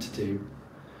didn't want to do,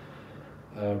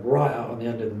 right out on the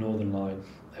end of the Northern Line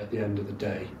at the end of the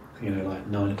day, like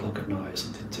 9 o'clock at night or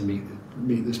something, to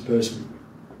meet this person.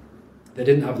 They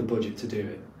didn't have the budget to do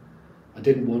it. I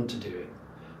didn't want to do it.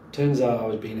 Turns out I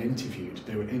was being interviewed.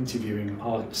 They were interviewing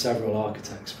several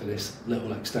architects for this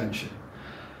little extension.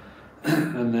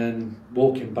 And then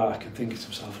walking back and thinking to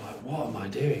myself, like, what am I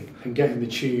doing? And getting the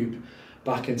tube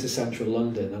back into central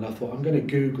London. And I thought, I'm going to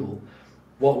Google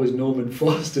what was Norman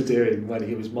Foster doing when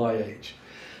he was my age.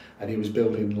 And he was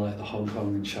building like the Hong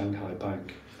Kong and Shanghai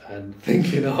Bank. And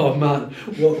thinking, oh man,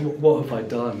 what have I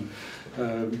done?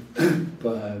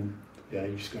 Yeah,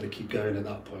 you just got to keep going at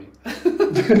that point.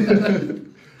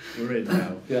 We're in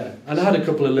now. Yeah, and I had a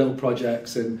couple of little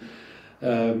projects, and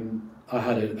I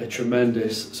had a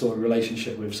tremendous sort of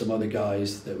relationship with some other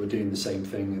guys that were doing the same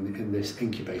thing in this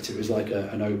incubator. It was like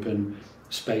an open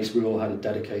space. We all had a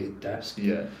dedicated desk.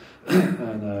 Yeah.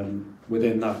 And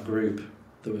within that group,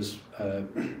 there was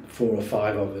 4 or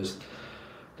 5 of us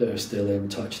that are still in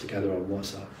touch together on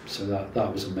WhatsApp. So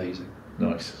that was amazing.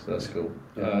 Nice, that's cool.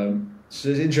 Yeah. So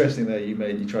it's interesting that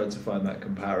you tried to find that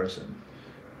comparison.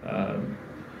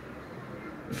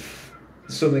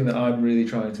 Something that I'm really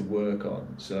trying to work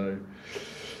on. So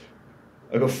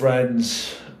I've got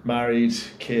friends, married,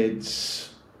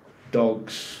 kids,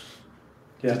 dogs,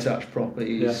 detached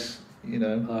properties,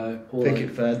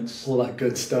 picket fence. All that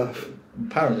good stuff.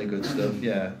 Apparently good stuff,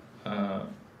 yeah.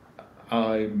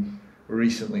 I'm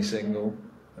recently single.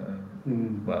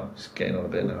 Well, it's getting on a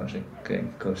bit now, actually.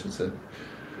 Getting closer to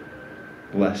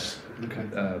less. Okay.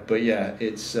 But yeah,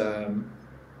 it's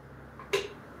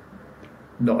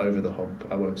not over the hump.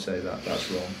 I won't say that.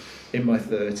 That's wrong. In my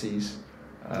 30s,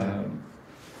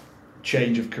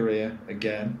 change of career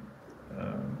again.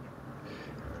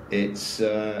 It's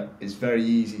very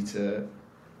easy to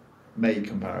make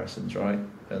comparisons, right?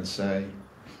 And say,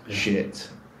 shit,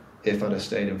 if I'd have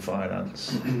stayed in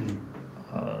finance,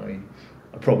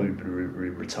 I'd probably be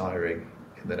retiring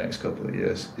in the next couple of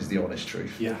years, is the honest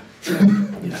truth. Yeah.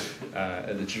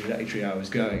 At the trajectory I was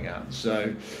going at.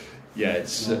 So, yeah,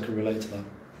 I can relate to that.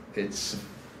 It's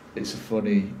a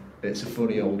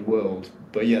funny old world.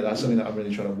 But yeah, that's something that I'm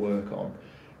really trying to work on.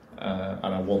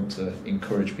 And I want to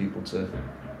encourage people to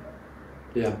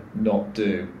not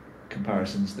do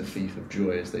comparisons the thief of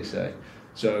joy, as they say.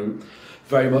 So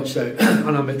very much so,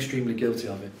 and I'm extremely guilty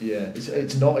of it. Yeah,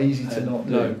 it's not easy to not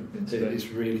do. No, it's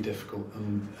really difficult,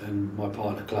 and my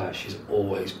partner Claire, she's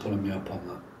always pulling me up on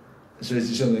that. So is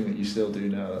it something that you still do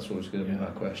now? That's what was going to be my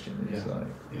question.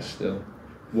 It's still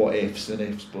what ifs and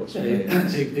ifs, buts and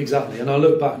maybes. Exactly, and I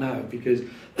look back now because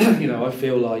I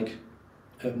feel like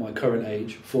at my current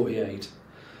age, 48,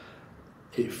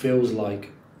 it feels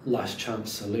like last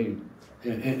chance saloon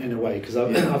in a way, because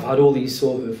I've had all these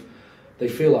sort of, they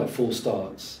feel like full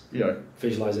starts. Yeah.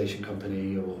 Visualization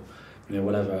company or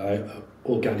whatever,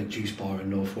 organic juice bar in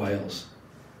North Wales,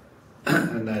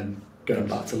 and then going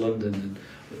back to London, and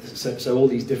so all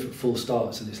these different full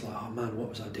starts, and it's like, oh man, what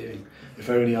was I doing? If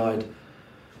only I'd,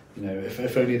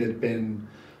 if only there'd been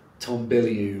Tom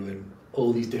Bilyeu and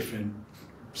all these different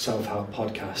self-help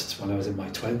podcasts when I was in my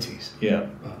 20s. Yeah.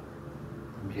 But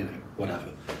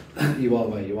whatever. You are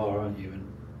where you are, aren't you? And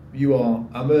you are.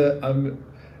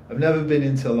 I've never been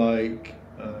into like,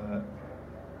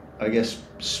 I guess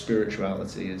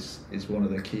spirituality is one of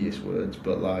the keyest words,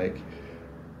 but like,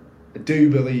 I do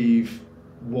believe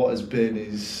what has been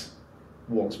is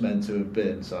what's meant to have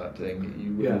been, type thing.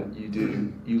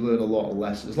 You learn a lot of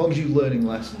lessons. As long as you're learning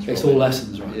lessons. It's all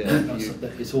lessons, right? Yeah.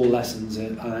 It's all lessons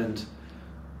and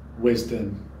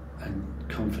wisdom and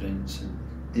confidence and.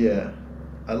 Yeah.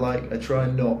 I try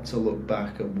not to look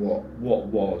back at what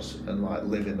was and like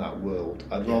live in that world.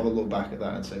 I'd rather look back at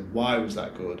that and say, why was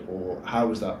that good, or how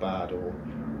was that bad, or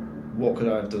what could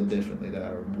I have done differently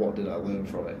there, and what did I learn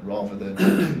from it, rather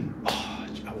than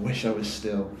I wish I was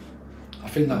still. I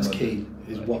think that's key,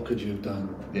 is what could you have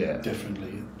done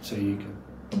differently so you can.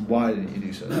 And why didn't you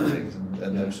do certain things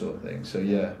and those sort of things.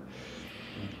 So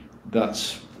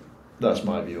that's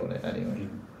my view on it anyway.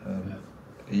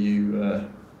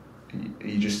 Are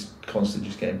you just constantly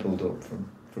just getting pulled up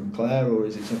from Claire, or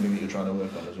is it something that you're trying to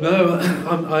work on as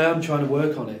well? No, I am trying to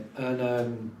work on it,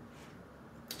 and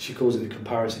she calls it the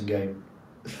comparison game.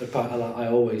 I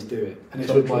always do it, and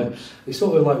it's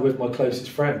sort of like with my closest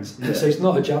friends. Yeah. So it's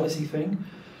not a jealousy thing,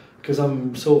 because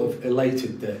I'm sort of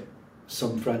elated that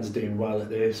some friends are doing well at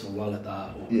this or well at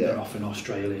that, or they're off in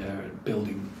Australia and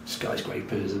building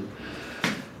skyscrapers and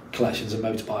collections of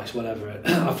motorbikes, whatever.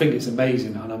 I think it's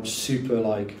amazing, and I'm super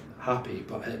happy,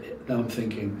 but then I'm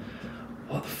thinking,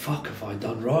 what the fuck have I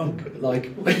done wrong?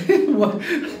 Like,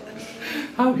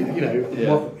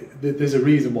 how there's a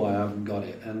reason why I haven't got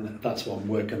it, and that's what I'm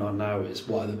working on now. Is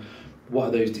what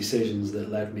are those decisions that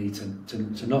led me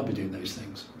to not be doing those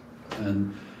things,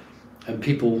 and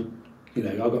people,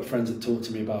 I've got friends that talk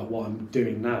to me about what I'm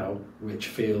doing now, which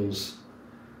feels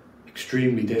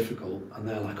extremely difficult, and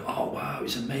they're like, oh wow,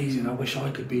 it's amazing, I wish I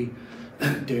could be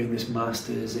doing this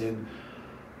masters in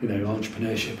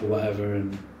entrepreneurship or whatever,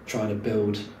 and trying to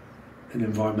build an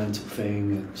environmental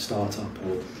thing and startup,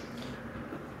 or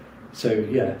so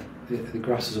the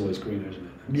grass is always greener, isn't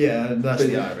it? Yeah, that's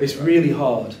the irony. It's really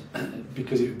hard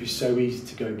because it would be so easy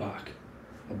to go back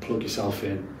and plug yourself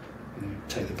in,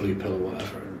 take the blue pill or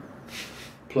whatever, and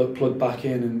plug back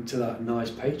into that nice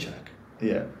paycheck.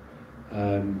 Yeah.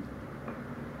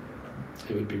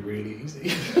 It would be really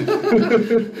easy.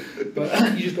 But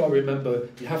you just got to remember,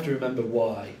 you have to remember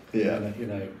why. Yeah.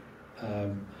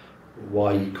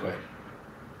 Why you quit.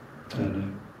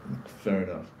 Fair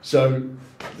enough. So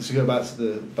let's go back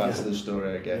to the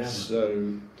story, I guess. Yeah.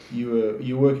 So you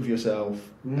were working for yourself,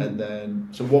 and then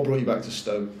what brought you back to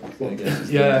Stoke? I guess,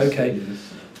 okay.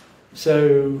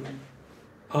 So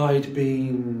I'd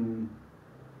been.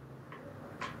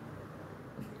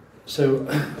 So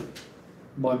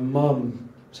my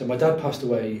dad passed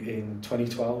away in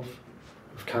 2012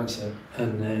 of cancer,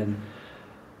 and then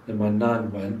my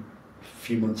nan went a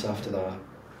few months after that,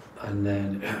 and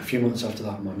then a few months after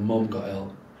that my mum got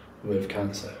ill with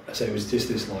cancer. So it was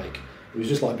just like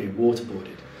being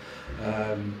waterboarded.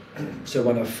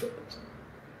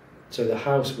 So the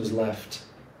house was left.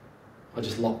 I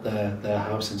just locked their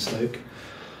house in Stoke,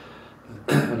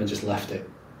 and I just left it.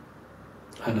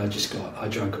 And I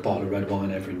drank a bottle of red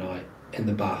wine every night in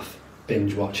the bath,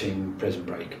 binge watching Prison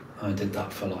Break. I did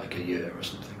that for like a year or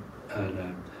something.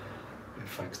 And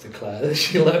thanks to Claire that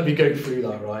she let me go through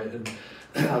that, right? And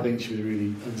I think she was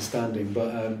really understanding.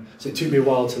 But so it took me a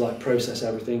while to like process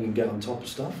everything and get on top of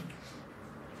stuff.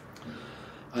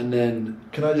 And then,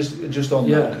 can I just on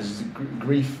that, because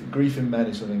grief in men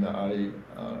is something that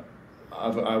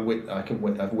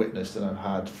I've witnessed and I've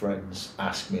had friends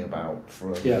ask me about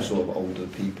from sort of older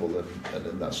people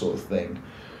and that sort of thing.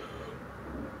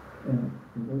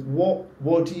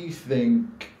 What do you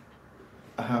think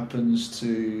happens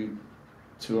to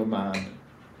a man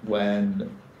when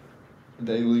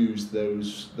they lose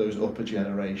those upper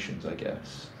generations, I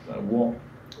guess? I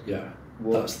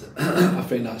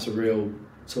think that's a real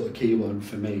sort of key one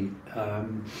for me. I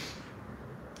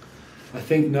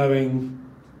think knowing,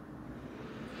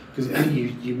 because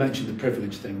you mentioned the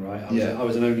privilege thing, right? I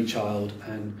was an only child,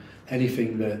 and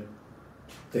anything that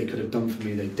they could have done for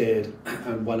me, they did.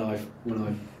 And when I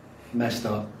messed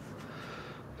up,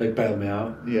 they bailed me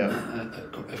out.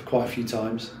 Quite a few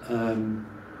times.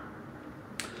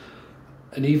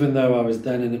 And even though I was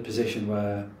then in a position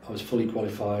where I was fully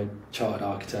qualified, chartered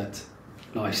architect,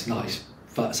 nice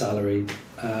fat salary,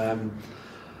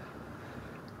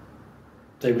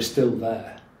 they were still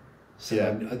there. So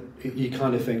you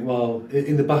kind of think, well,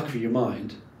 in the back of your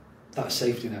mind, that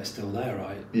safety net's still there,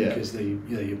 right? Yeah. Because they're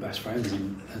your best friends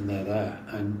and they're there.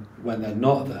 And when they're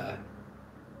not there,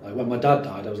 like when my dad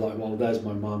died, I was like, well, there's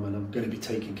my mum, and I'm going to be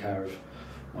taking care of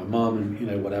my mum,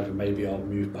 and whatever. Maybe I'll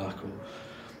move back, or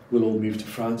we'll all move to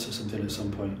France or something at some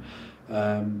point.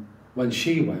 When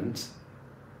she went,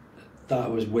 that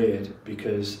was weird,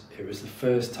 because it was the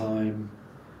first time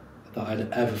that I'd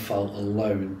ever felt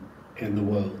alone in the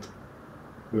world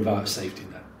without a safety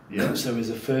net. Yeah. So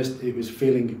it was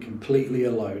feeling completely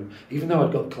alone, even though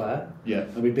I'd got Claire. Yeah.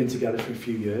 And we'd been together for a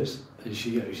few years, and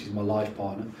she's my life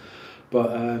partner.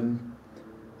 But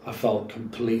I felt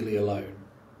completely alone,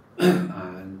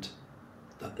 and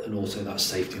also that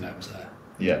safety net was there.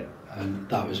 Yeah. And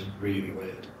that was really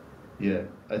weird. Yeah,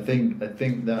 I think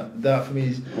that for me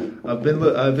is, I've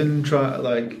been trying,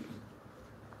 like,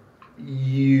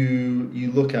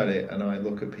 you look at it, and I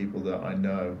look at people that I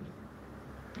know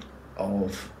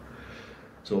of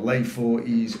sort of late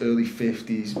 40s, early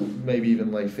 50s, maybe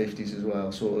even late 50s as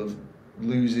well, sort of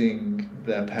losing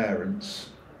their parents,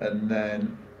 and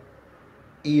then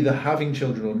either having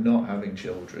children or not having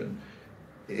children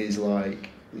is like,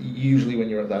 usually when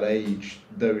you're at that age,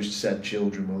 those said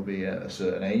children will be at a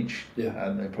certain age,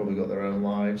 and they've probably got their own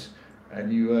lives,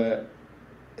 and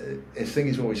I think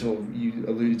it's what you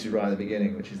alluded to right at the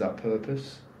beginning, which is that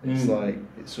purpose. It's like,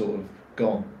 it's sort of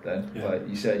gone then. Like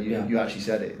you said, you actually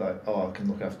said it, like, oh, I can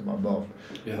look after my mum.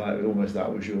 Like, almost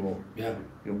that was your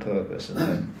purpose, and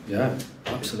then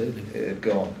absolutely it had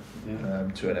gone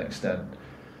to an extent.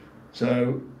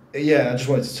 So I just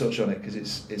wanted to touch on it because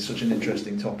it's such an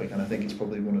interesting topic, and I think it's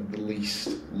probably one of the least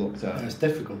looked at. It's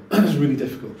difficult. It's really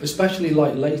difficult, especially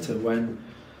like later when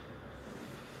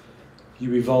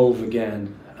you evolve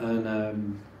again,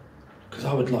 and because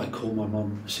I would like call my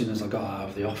mum as soon as I got out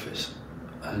of the office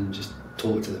and just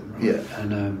talk to them, right? Yeah.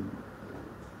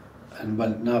 And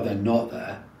when now they're not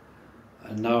there,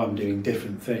 and now I'm doing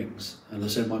different things,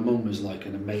 and so my mum was like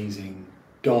an amazing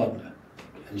gardener,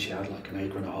 and she had like 1.5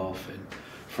 acres in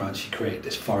France. She created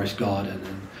this forest garden,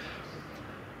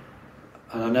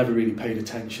 and I never really paid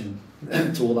attention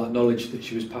to all that knowledge that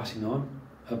she was passing on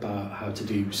about how to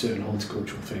do certain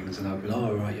horticultural things, and I'd be like,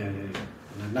 oh right, yeah.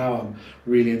 And now I'm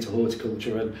really into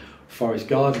horticulture and forest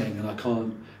gardening, and I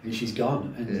can't, and she's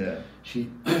gone, and she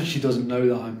doesn't know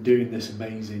that I'm doing this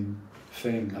amazing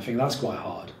thing. I think that's quite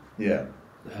hard. Yeah.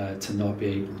 To not be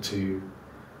able to,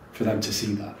 for them to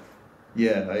see that.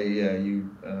 Yeah, you.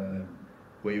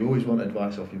 Well, you always want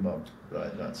advice off your mum,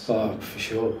 right? That's for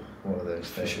sure. One of those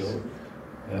things. For sure.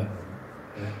 Yeah.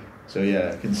 So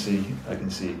yeah, I can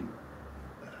see.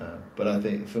 But I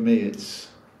think for me,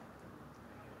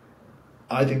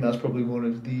 I think that's probably one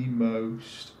of the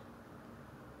most,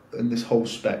 in this whole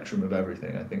spectrum of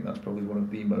everything, I think that's probably one of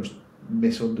the most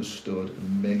misunderstood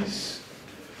and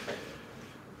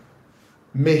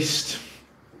missed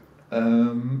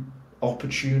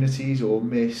opportunities or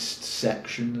missed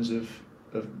sections of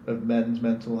men's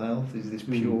mental health, is this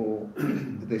pure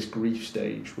this grief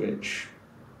stage which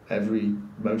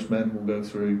most men will go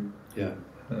through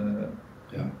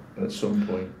at some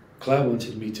point. Claire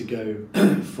wanted me to go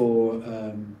for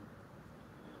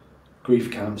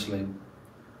grief counselling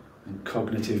and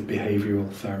cognitive behavioural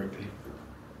therapy,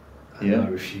 and I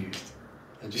refused.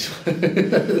 I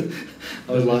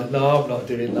was like, no, I'm not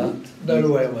doing that.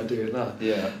 No way am I doing that.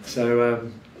 Yeah. So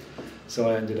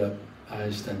I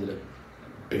just ended up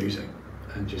boozing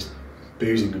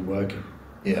and working.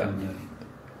 Yeah.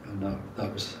 And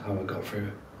that was how I got through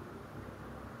it.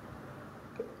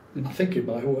 I think it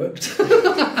might have worked.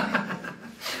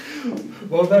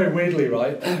 Well, very weirdly,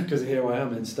 right? Because here I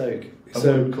am in Stoke. I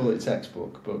wouldn't call it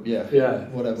textbook, but yeah,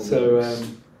 whatever. So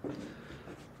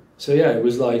it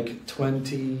was like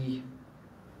 20.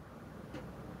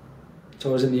 So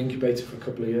I was in the incubator for a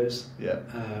couple of years. Yeah.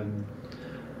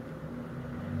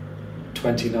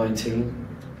 2019,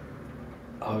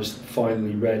 I was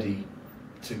finally ready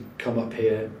to come up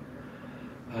here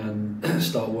and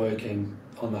start working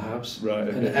on the house, right?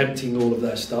 Okay. And emptying all of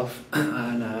their stuff,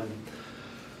 and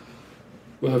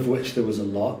of which there was a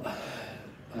lot.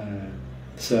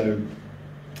 So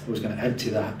I was going to empty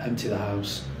the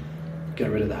house,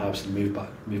 get rid of the house, and move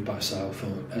back south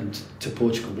and to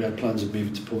Portugal. We had plans of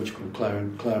moving to Portugal, Claire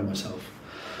and myself.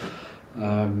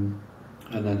 And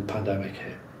then the pandemic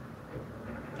hit.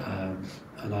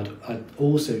 And I'd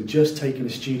also just taken a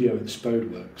studio at the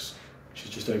Spodeworks, which is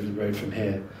just over the road from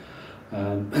here,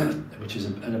 which is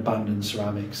an abandoned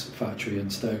ceramics factory in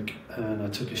Stoke. And I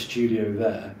took a studio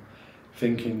there,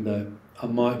 thinking that I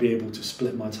might be able to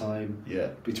split my time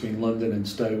between London and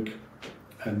Stoke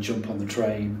and jump on the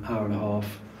train, 1.5 hours,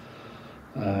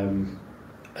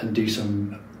 and do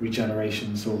some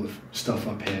regeneration sort of stuff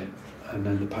up here. And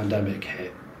then the pandemic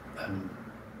hit, and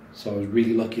so I was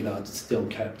really lucky that I'd still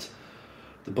kept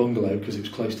the bungalow because it was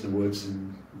close to the woods,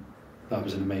 and that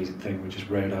was an amazing thing. We just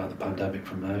rode out the pandemic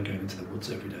from there, going into the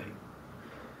woods every day.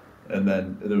 And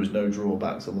then there was no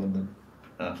drawback to London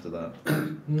after that?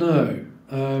 No.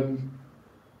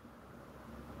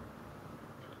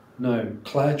 No.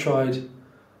 Claire tried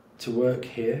to work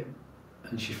here,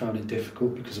 and she found it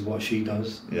difficult because of what she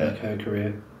does, like her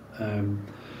career.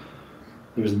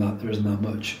 There isn't that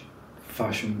much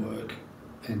fashion work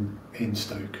in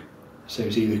Stoke, so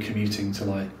it's either commuting to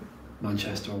like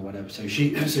Manchester or whatever. So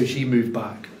she moved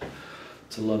back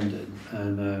to London,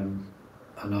 and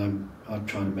I'm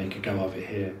trying to make a go of it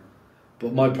here.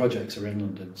 But my projects are in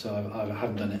London, so I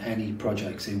haven't done any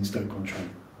projects in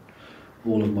Stoke-on-Trent.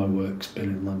 All of my work's been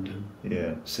in London.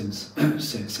 Yeah. Since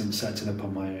setting up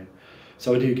on my own,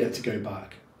 so I do get to go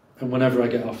back, and whenever I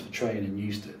get off the train in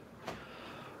Euston,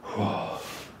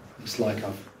 it's like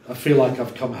I feel like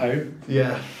I've come home.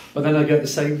 Yeah. But then I get the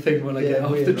same thing when I get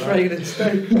off the train in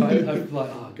Stoke, right? I'm like,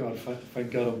 oh God,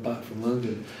 thank God I'm back from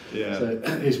London. Yeah. So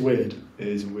it's weird. It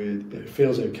is weird. But it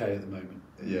feels okay at the moment.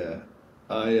 Yeah.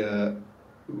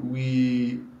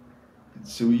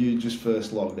 So were you just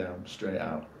first lockdown straight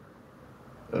out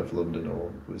of London,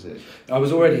 or was it? I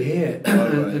was already here.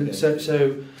 And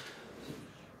so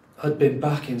I'd been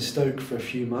back in Stoke for a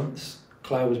few months.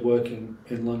 Claire was working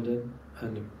in London,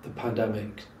 and the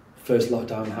pandemic, first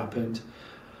lockdown happened.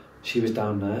 She was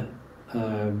down there,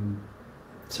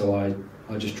 so I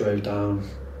just drove down,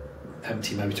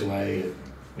 empty motorway,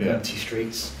 empty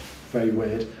streets, very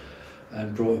weird,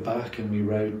 and brought her back, and we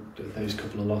rode those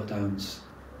couple of lockdowns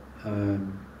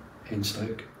in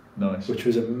Stoke. Nice. Which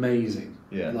was amazing.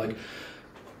 Yeah. Like,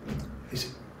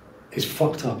 it's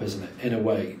fucked up, isn't it, in a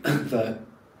way, that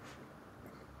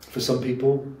for some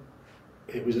people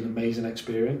it was an amazing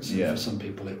experience, and for some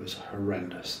people it was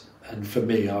horrendous. And for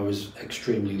me, I was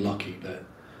extremely lucky that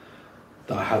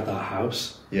I had that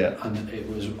house. Yeah. And it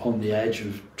was on the edge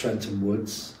of Trenton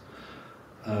Woods,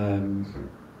 and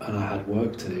I had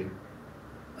work to do.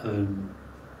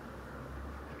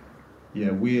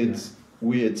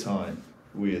 Weird time.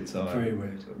 Very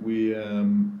weird. We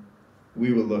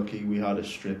were lucky. We had a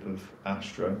strip of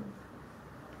Astro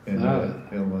in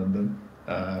London.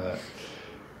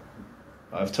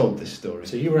 I've told this story.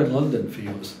 So you were in London for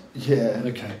yours? Yeah.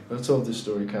 Okay. I've told this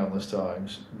story countless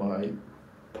times. My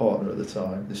partner at the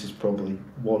time, this is probably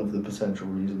one of the potential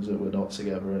reasons that we're not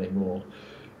together anymore.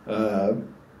 I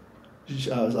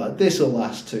was like, this will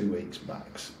last 2 weeks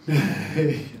max.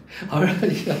 I've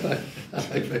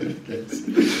heard this.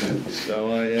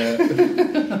 So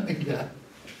yeah.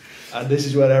 And this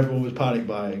is when everyone was panic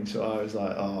buying, so I was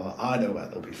like, oh, I know where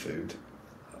there'll be food.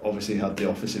 Obviously had the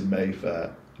office in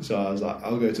Mayfair, so I was like,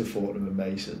 I'll go to Fortnum and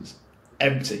Mason's.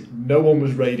 Empty. No one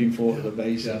was raiding Fortnum and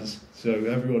Mason's. So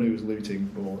everyone who was looting,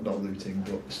 or not looting,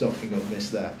 but stocking up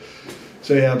missed there.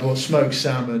 So yeah, I bought smoked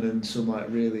salmon and some like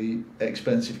really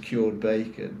expensive cured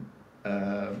bacon,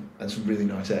 and some really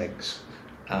nice eggs,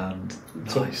 and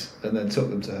then took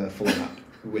them to her flat,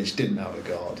 which didn't have a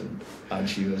garden, and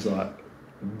she was like,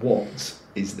 what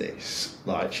is this?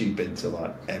 Like, she'd been to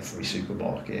like every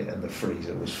supermarket and the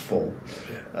freezer was full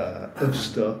of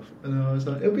stuff, and I was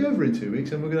like, it'll be over in 2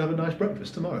 weeks and we're going to have a nice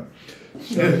breakfast tomorrow.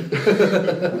 So,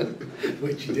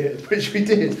 which you did. Which we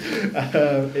did.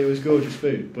 It was gorgeous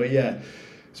food, but yeah,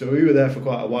 so we were there for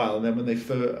quite a while, and then when they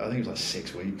first, I think it was like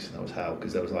 6 weeks, and that was how,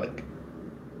 because there was like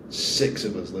 6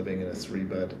 of us living in a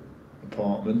 3-bed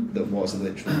apartment that was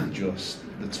literally just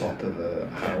the top of a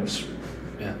house.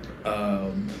 Yeah.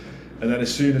 And then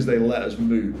as soon as they let us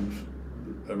move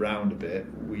around a bit,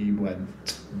 we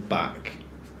went back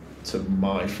to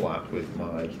my flat with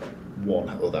my one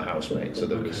other housemate. So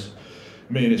there was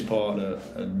me and his partner,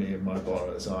 and me and my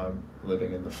partner at the time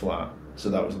living in the flat.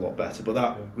 So that was a lot better. But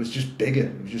that was just bigger.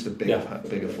 It was just a bigger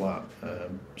flat.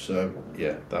 So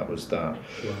yeah, that was that.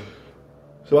 Wow.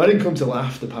 So I didn't come till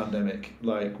after the pandemic.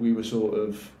 Like, we were sort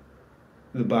of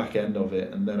the back end of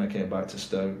it, and then I came back to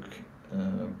Stoke.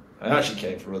 I actually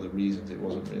came for other reasons. It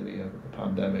wasn't really a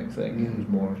pandemic thing. It was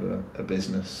more of a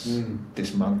business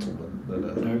dismantlement than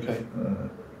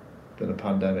a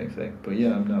pandemic thing. But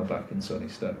yeah, I'm now back in sunny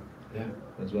Stoke. Yeah,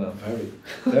 as well. Very,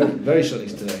 very sunny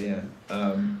today.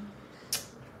 Yeah,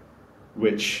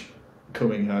 which,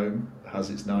 coming home, has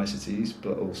its niceties,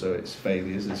 but also its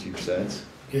failures, as you've said.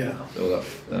 Yeah. All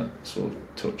that sort of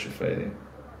touch of failure.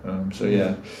 So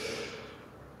yeah.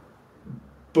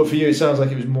 But for you, it sounds like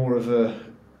it was more of a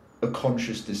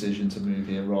conscious decision to move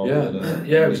here rather than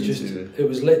it was just, it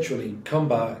was literally come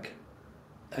back,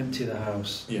 empty the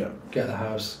house, get the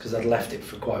house, because I'd left it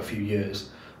for quite a few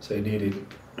years, so it needed,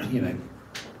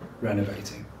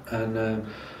 renovating, and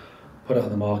put it on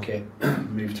the market,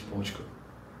 moved to Portugal.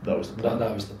 That was the plan.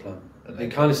 That was the plan.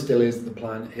 It kind of still is the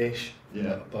plan-ish.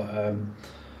 Yeah. But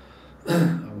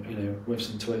with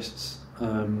some twists.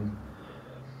 And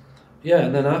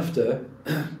then after,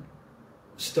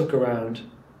 stuck around.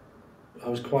 I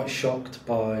was quite shocked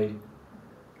by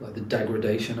like the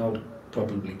degradation, I would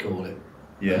probably call it.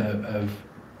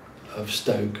 Of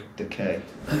Stoke. Decay.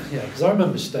 Yeah, because I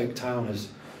remember Stoke Town was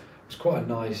quite a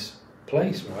nice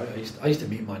place, right? I used to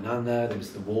meet my nan there. There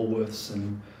was the Woolworths,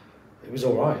 and it was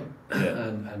all right. Yeah.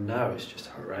 And now it's just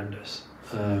horrendous.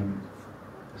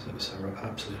 It's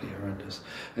absolutely horrendous.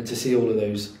 And to see all of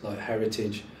those like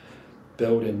heritage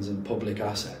buildings and public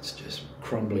assets just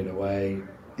crumbling away,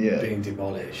 being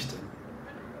demolished. And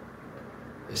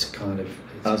it's kind of...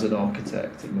 As an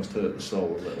architect, it must hurt the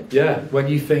soul a little. Yeah, when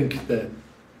you think that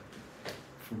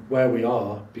from where we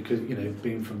are, because,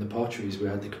 being from the potteries, we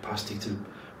had the capacity to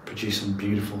produce some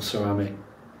beautiful ceramic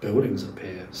buildings up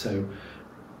here. So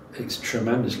it's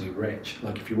tremendously rich.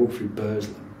 Like, if you walk through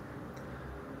Burslem,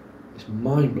 it's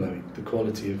mind-blowing, the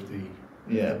quality of the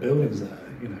buildings there,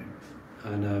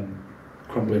 and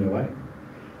crumbling away.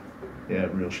 Yeah,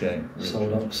 real shame.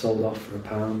 Sold off for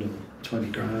 £1 or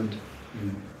 20 grand.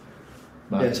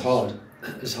 Yeah, it's hard.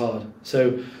 It's hard.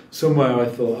 So somewhere I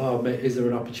thought, is there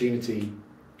an opportunity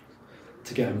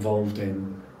to get involved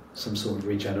in some sort of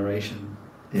regeneration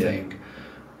thing?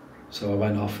 So I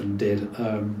went off and did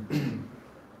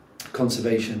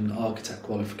conservation architect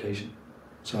qualification.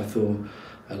 So I thought,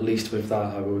 at least with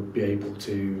that, I would be able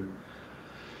to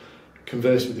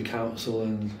converse with the council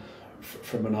and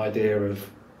from an idea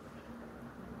of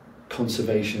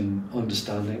conservation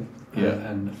understanding,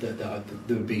 and that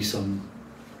there would be some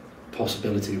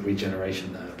possibility of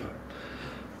regeneration there, but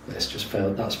it's just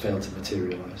failed. That's failed to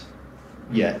materialise.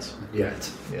 Yet. Yeah.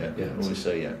 Always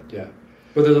say yet. Yeah.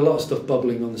 But there's a lot of stuff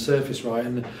bubbling on the surface, right?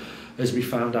 And as we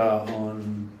found out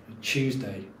on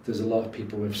Tuesday, there's a lot of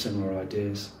people with similar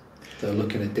ideas. They're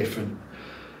looking at different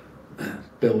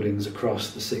buildings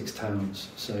across the 6 towns.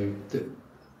 So the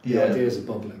ideas are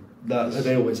bubbling.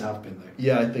 They always have been, though.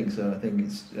 Yeah, I think so. I think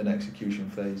it's an execution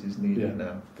phase is needed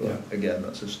now. But again,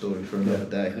 that's a story for another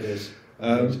day. It is.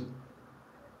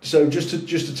 So just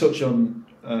to touch on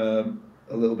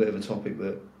a little bit of a topic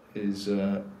that is,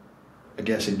 I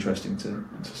guess, interesting to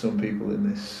some people in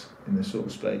this sort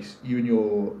of space. You and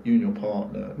your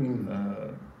partner,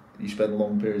 you spend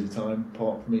long periods of time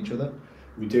apart from each other.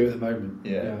 We do at the moment.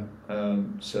 Yeah.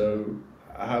 So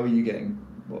how are you getting?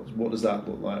 What does that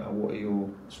look like? What are your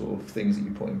sort of things that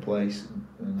you put in place?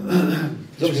 And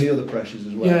there's obviously other pressures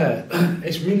as well. Yeah,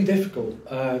 it's really difficult.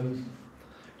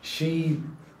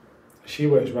 She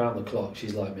works round the clock.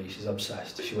 She's like me. She's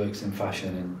obsessed. She works in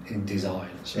fashion and in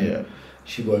design. So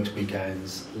she works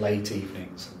weekends, late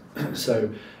evenings. So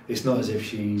it's not as if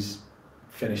she's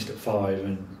finished at 5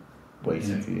 and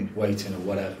waiting or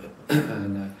whatever.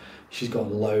 And she's got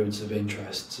loads of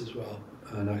interests as well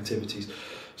and activities.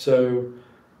 So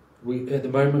at the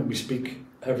moment we speak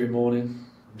every morning.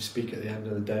 We speak at the end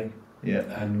of the day. Yeah.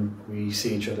 And we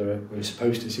see each other. We're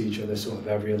supposed to see each other sort of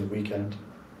every other weekend.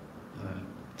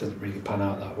 Doesn't really pan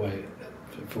out that way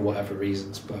for whatever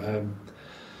reasons, but and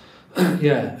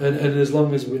as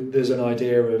long as there's an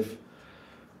idea of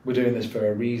we're doing this for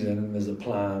a reason and there's a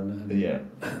plan,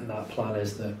 and that plan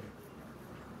is that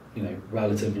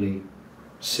relatively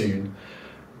soon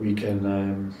we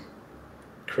can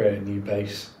create a new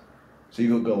base. So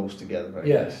you've got goals together, I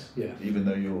guess. Yeah. Even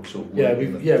though you're sort of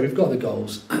we've got the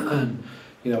goals, and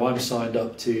I'm signed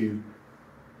up to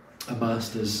a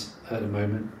master's at the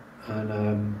moment.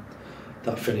 And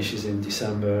that finishes in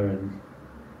December, and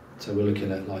so we're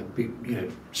looking at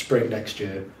spring next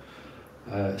year,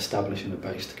 establishing a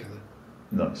base together.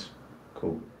 Nice,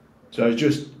 cool. So it's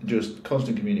just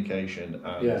constant communication,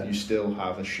 and you still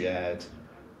have a shared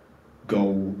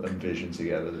goal and vision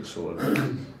together that's sort of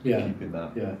keeping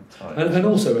that tight. And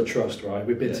also a trust, right?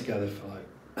 We've been together for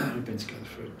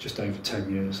just over 10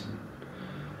 years, and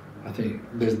I think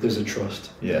there's a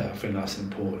trust. Yeah, I think that's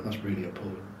important. That's really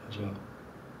important as well.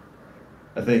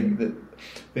 I think the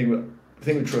thing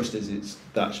with trust is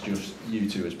that's just you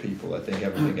two as people. I think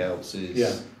everything else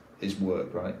is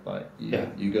work, right? Like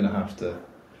you're going to have to,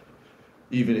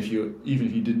 even if you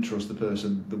didn't trust the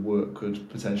person, the work could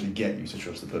potentially get you to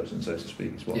trust the person, so to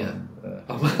speak, as well. Yeah.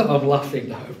 I'm laughing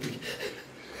now.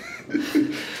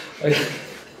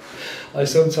 I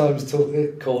sometimes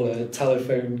call her a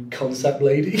telephone concept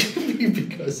lady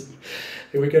because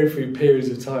we go through periods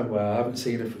of time where I haven't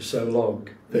seen her for so long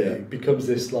that it becomes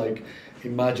this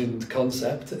imagined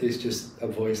concept. It's just a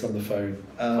voice on the phone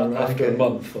after a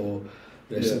month, or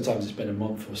sometimes it's been a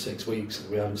month or 6 weeks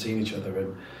and we haven't seen each other,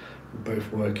 and we're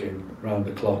both working round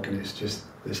the clock, and it's just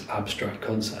this abstract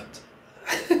concept.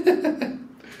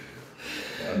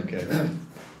 Okay,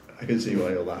 I can see why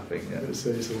you're laughing. Yeah, it's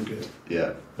all good.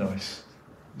 Yeah, nice.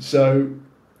 So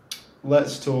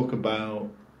let's talk about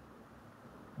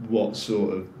what's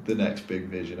sort of the next big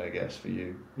vision, I guess, for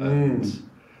you, and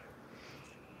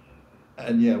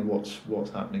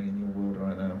what's happening in your world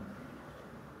right now.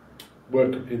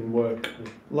 Work,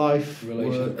 life,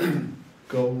 relation, work,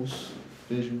 goals,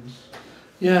 visions.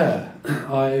 Yeah,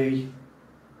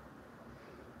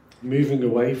 moving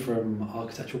away from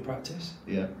architectural practice.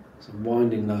 Yeah, so I'm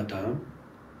winding that down.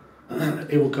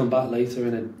 It will come back later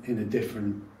in a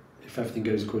different. If everything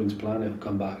goes according to plan, it'll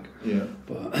come back. Yeah.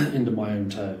 But into my own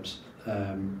terms.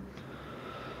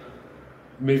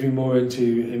 Moving more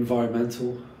into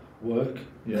environmental work,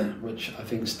 which I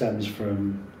think stems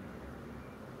from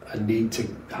a need to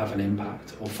have an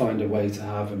impact or find a way to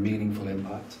have a meaningful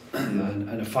impact,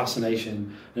 and a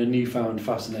fascination, a newfound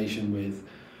fascination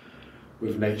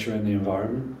with nature and the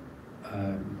environment,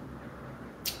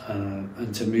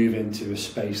 and to move into a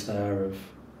space there of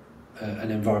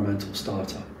an environmental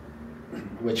startup,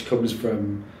 which comes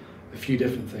from a few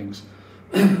different things.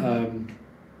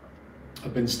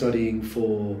 I've been studying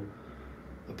for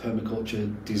a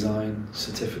permaculture design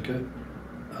certificate,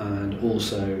 and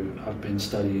also I've been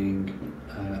studying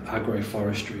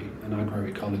agroforestry and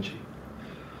agroecology,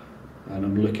 and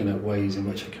I'm looking at ways in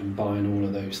which I combine all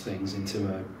of those things into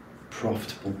a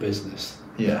profitable business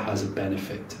that has a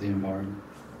benefit to the environment.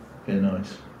 Yeah,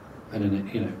 nice. And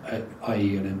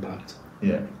i.e. an impact.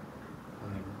 Yeah.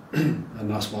 And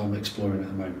that's what I'm exploring at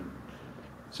the moment.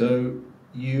 So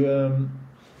you,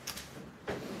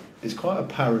 it's quite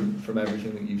apparent from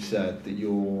everything that you've said that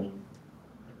you're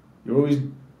always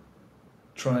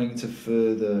trying to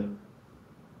further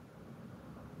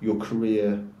your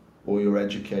career or your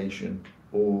education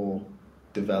or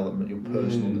development, your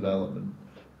personal development.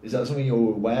 Is that something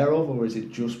you're aware of, or is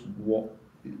it just what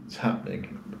is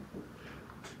happening?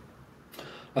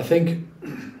 I think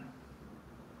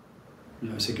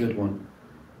it's a good one,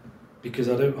 because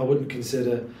I wouldn't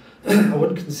consider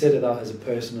that as a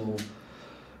personal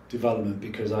development,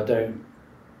 because I don't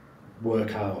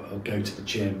work out or go to the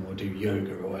gym or do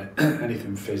yoga or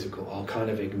anything physical. I'll kind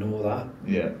of ignore that,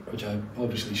 which I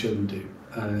obviously shouldn't do,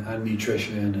 and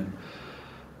nutrition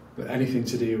but anything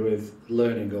to do with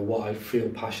learning or what I feel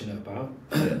passionate about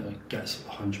gets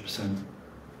 100%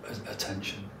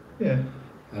 attention. Yeah.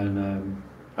 And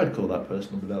I'd call that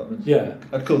personal development. Yeah.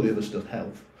 I'd call the other stuff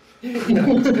health. Yeah,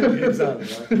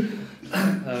 exactly.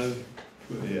 Right.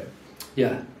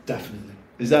 Yeah, definitely.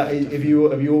 Is that have you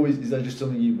always? Is that just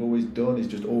something you've always done? Is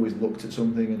just always looked at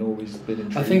something and always been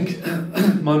intrigued? I think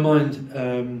my mind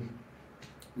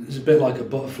is a bit like a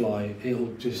butterfly. It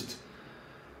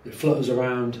flutters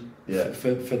around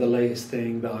for the latest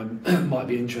thing that I might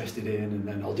be interested in, and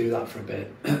then I'll do that for a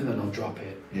bit, and then I'll drop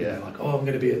it. Yeah. Like, I'm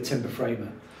going to be a timber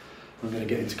framer. I'm going to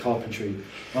get into carpentry.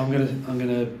 I'm going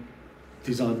to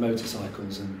design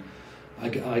motorcycles, and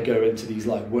I go into these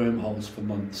like wormholes for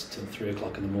months till 3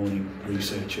 o'clock in the morning,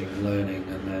 researching and learning,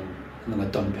 and then I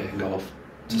dump it and go off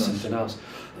to something else.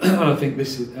 And I think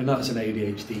that's an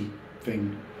ADHD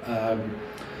thing. And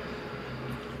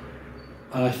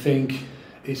I think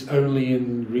it's only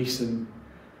in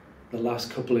the last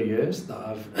couple of years that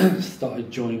I've started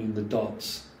joining the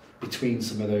dots between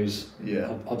some of those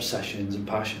obsessions and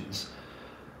passions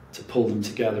to pull them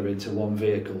together into one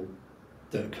vehicle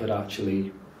that could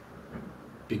actually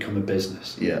become a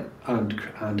business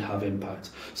and have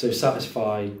impact. So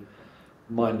satisfy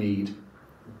my need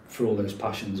for all those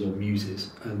passions or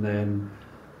muses, and then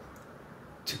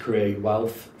to create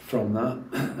wealth from that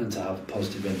and to have a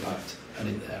positive impact.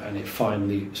 And it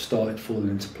finally started falling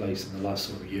into place in the last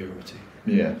sort of year or two.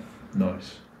 Yeah,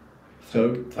 nice.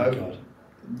 So thank God.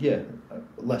 Yeah,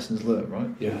 lessons learned, right?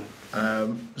 Yeah.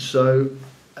 So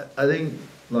I think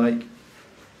like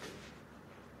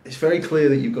it's very clear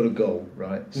that you've got a goal,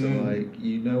 right? So like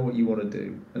you know what you want to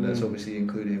do, and that's obviously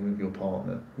including with your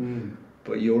partner.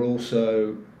 But you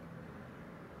also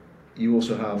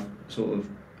have sort of,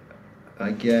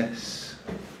 I guess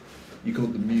you call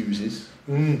it the muses.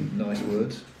 Nice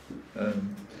words.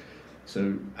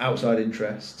 So outside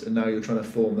interests, and now you're trying to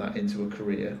form that into a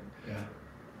career. Yeah.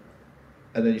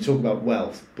 And then you talk about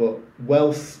wealth, but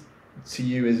wealth to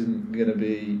you isn't going to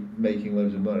be making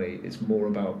loads of money. It's more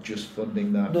about just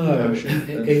funding that passion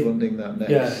and funding that next.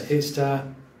 Yeah,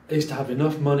 it's to have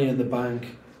enough money in the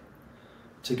bank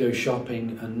to go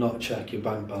shopping and not check your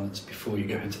bank balance before you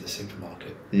go into the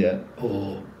supermarket. Yeah.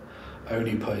 Or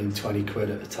only putting 20 quid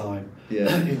at a time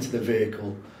into the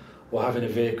vehicle, or having a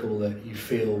vehicle that you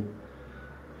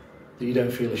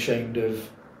don't feel ashamed of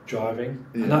driving.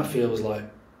 And that feels like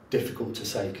difficult to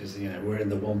say, because we're in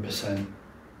the 1%.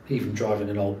 Even driving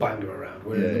an old banger around,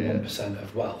 we're in the 1%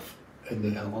 of wealth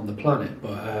on the planet.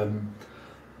 But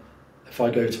if I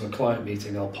go to a client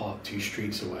meeting, I'll park 2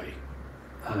 streets away,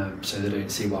 so they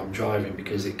don't see what I'm driving,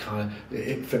 because it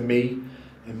for me,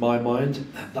 in my mind,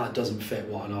 that doesn't fit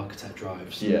what an architect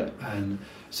drives. Yeah. And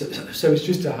so it's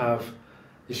just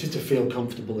to feel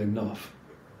comfortable enough.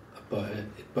 But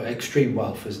extreme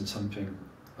wealth isn't something.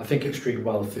 I think extreme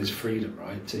wealth is freedom,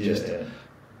 right?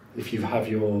 If you have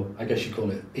your, I guess you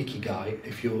call it ikigai,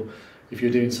 if you're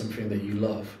doing something that you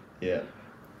love,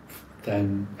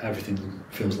 then everything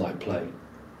feels like play.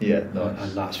 Yeah, nice.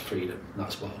 And that's freedom,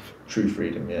 that's wealth. True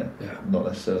freedom, yeah. Not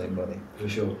necessarily money. For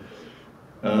sure.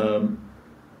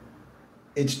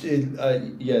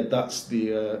 That's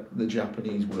the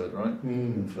Japanese word, right?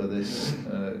 For this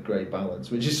great balance,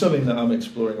 which is something that I'm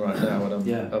exploring right now, and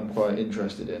I'm quite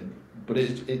interested in. But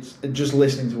it's just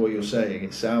listening to what you're saying,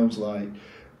 it sounds like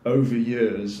over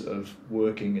years of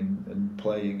working and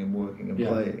playing and working and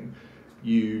playing,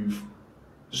 you've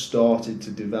started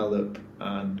to develop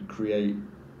and create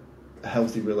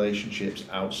healthy relationships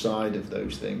outside of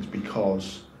those things,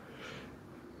 because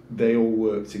they all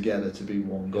work together to be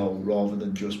one goal, rather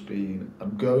than just being,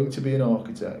 I'm going to be an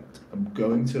architect, I'm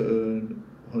going to earn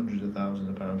hundreds of thousands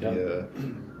of pounds a year,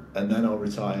 and then I'll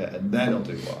retire, and then I'll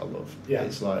do what I love.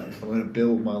 It's like, I'm going to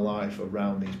build my life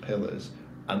around these pillars,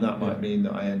 and that might mean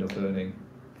that I end up earning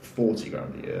 40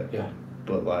 grand a year.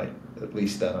 But like, at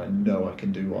least then I know I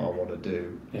can do what I want to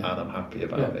do, and I'm happy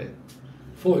about it.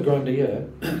 40 grand a year,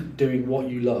 doing what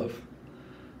you love,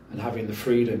 and having the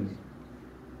freedom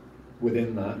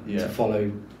within that to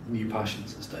follow new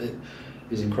passions and stuff, it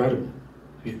is incredible.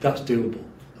 That's doable.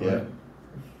 Right?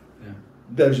 Yeah.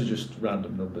 Those are just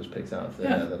random numbers picked out of thin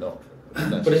air. They're not.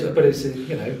 But it's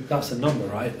that's a number,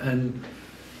 right? And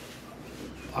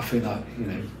I think that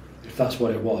if that's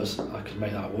what it was, I could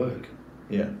make that work.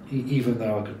 Yeah. Even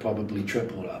though I could probably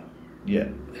triple that. Yeah.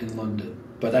 In London,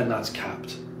 but then that's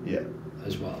capped. Yeah.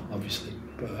 As well, obviously,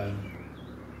 but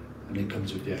and it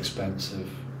comes with the expense of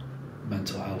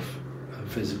mental health and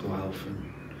physical health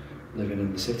and living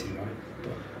in the city, right?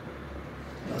 But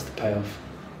that's the payoff.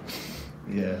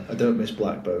 Yeah, I don't miss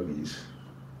black bogies.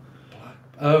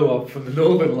 Well, from the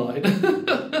Northern Line.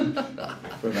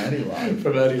 From any line.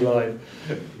 From any line.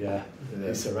 Yeah.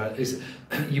 It's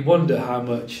you wonder how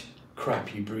much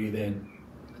crap you breathe in,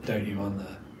 don't you, on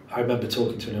there? I remember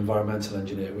talking to an environmental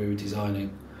engineer. We were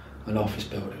designing an office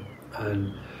building,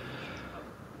 and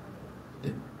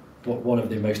one of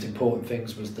the most important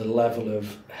things was the level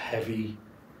of heavy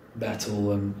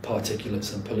metal and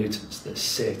particulates and pollutants that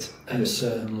sit at a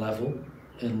certain level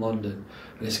in London,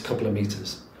 and it's a couple of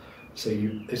metres. So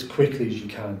you, as quickly as you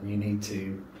can, you need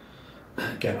to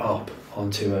get up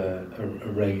onto a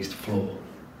raised floor.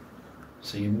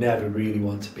 So you never really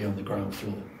want to be on the ground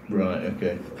floor. Right,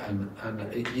 okay. And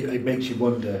it makes you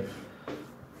wonder.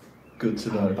 Good to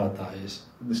know. How bad that is.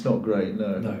 It's not great,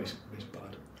 no. No, it's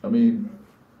bad. I mean,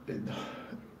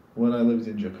 when I lived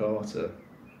in Jakarta,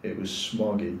 it was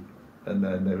smoggy, and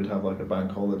then they would have like a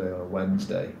bank holiday on a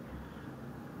Wednesday,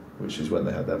 which is when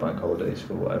they had their bank holidays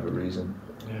for whatever reason,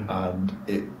 and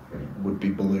it would be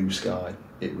blue sky.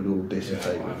 It would all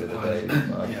dissipate within a day.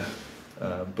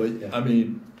 I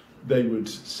mean, they would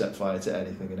set fire to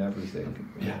anything and everything.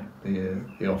 Yeah.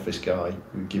 The office guy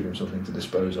would give him something to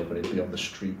dispose of, and he'd be on the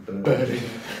street burning.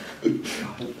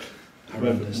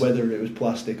 Whether it was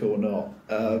plastic or not.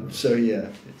 It's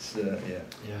it's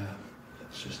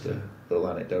just a little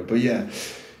anecdote. But yeah,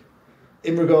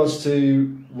 in regards to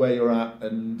where you're at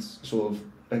and sort of,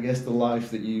 I guess, the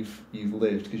life that you've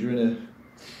lived, because you're in a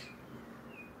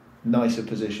nicer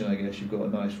position, I guess. You've got a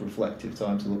nice reflective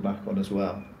time to look back on as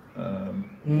well.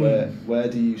 Where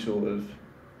do you sort of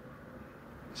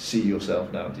see yourself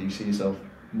now? Do you see yourself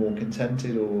more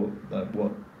contented, or like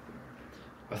what?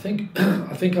 I think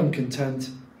I'm content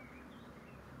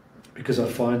because I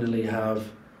finally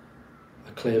have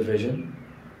a clear vision.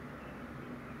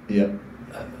 Yeah.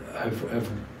 Of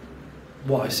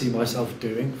what I see myself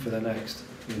doing for the next,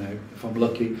 if I'm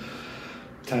lucky,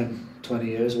 10, 20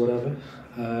 years, whatever,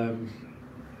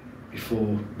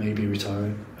 before maybe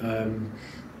retiring.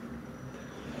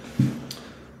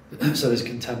 So there's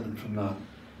contentment from that.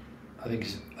 I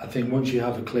think once you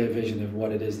have a clear vision of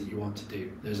what it is that you want to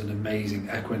do, there's an amazing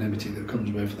equanimity that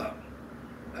comes with that,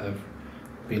 of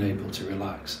being able to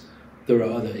relax. There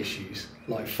are other issues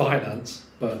like finance,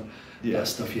 but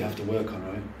that's stuff you have to work on,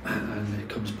 right? And it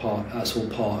comes that's all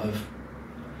part of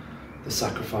the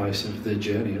sacrifice of the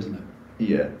journey, isn't it?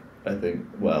 Yeah, I think,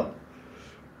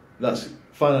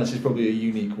 finance is probably a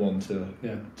unique one to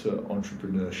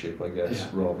entrepreneurship, I guess,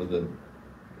 rather than,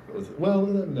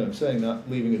 saying that,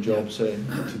 leaving a job, saying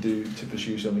to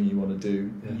pursue something you want to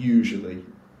do, usually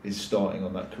is starting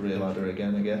on that career ladder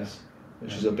again, I guess,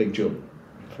 which is a big jump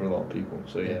for a lot of people.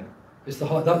 So it's the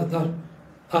hard, that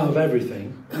out of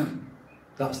everything,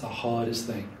 that's the hardest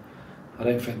thing. I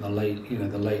don't think the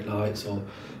late nights or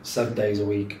 7 days a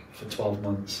week for 12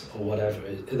 months or whatever,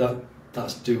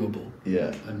 that's doable.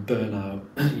 Yeah. And burnout,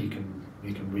 you can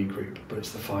regroup, but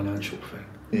it's the financial thing.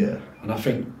 Yeah. And I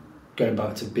think, going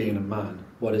back to being a man,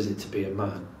 what is it to be a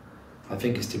man? I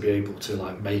think it's to be able to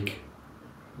make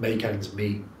ends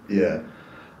meet. Yeah.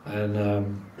 And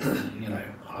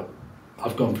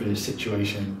I've gone through this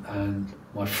situation, and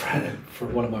one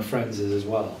of my friends is as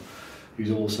well,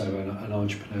 who's also an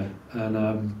entrepreneur,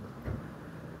 and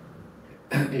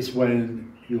it's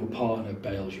when your partner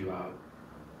bails you out.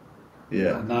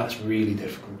 Yeah. And that's really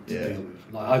difficult to deal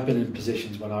with. I've been in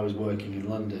positions when I was working in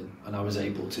London, and I was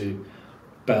able to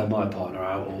bail my partner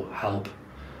out or help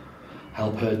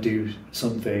her do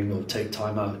something or take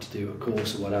time out to do a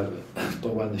course or whatever.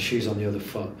 But when the shoe's on the other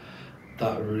foot,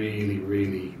 that really,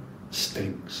 really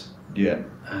stings. Yeah.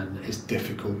 And it's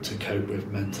difficult to cope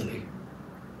with mentally.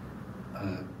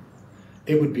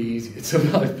 It would be easier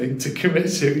I think, to commit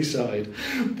suicide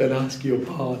than ask your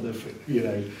partner for,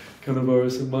 can I borrow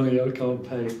some money? I can't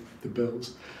pay the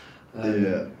bills.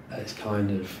 It's kind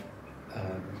of,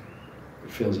 it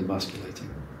feels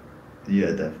emasculating.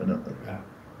 Yeah, definitely. Yeah.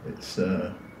 It's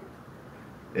a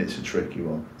tricky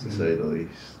one, to say the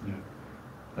least.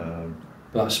 Yeah.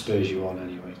 But that spurs you on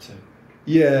anyway to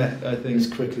Yeah, I think as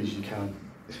quickly as you can.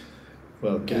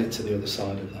 Well, get to the other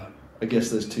side of that. I guess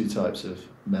there's two types of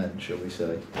men, shall we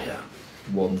say? Yeah.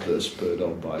 Ones that are spurred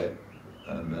on by it,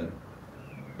 and then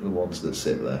the ones that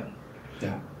sit there.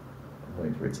 Yeah. And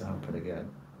wait for it to happen again.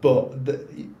 But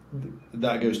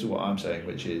that goes to what I'm saying,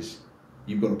 which is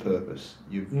you've got a purpose.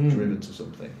 You've driven to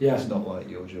something. Yeah. It's not like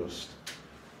you're just,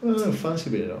 I don't fancy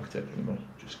being an architect anymore.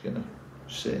 Just gonna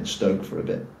sit in Stoke for a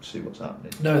bit, see what's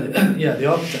happening. No, the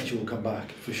architecture will come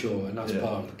back for sure, and that's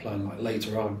part of the plan. Like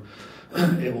later on,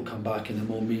 it will come back in a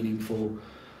more meaningful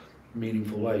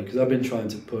way. Because I've been trying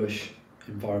to push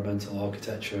environmental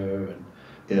architecture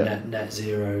and net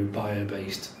zero,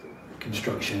 bio-based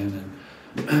construction,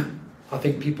 and I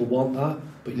think people want that,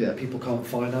 but people can't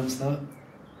finance that.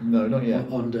 No, not yet.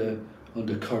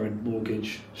 Under current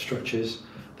mortgage structures,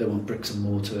 they want bricks and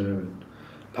mortar, and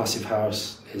Passive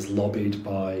House is lobbied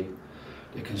by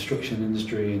the construction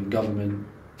industry and government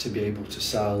to be able to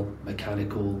sell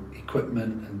mechanical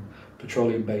equipment and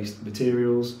petroleum-based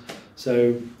materials.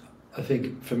 So I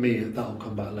think for me that'll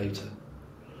come back later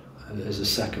as a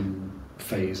second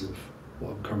phase of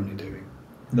what I'm currently doing.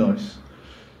 Nice.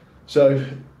 So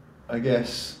I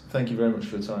guess thank you very much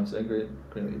for your time today.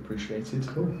 Greatly appreciated.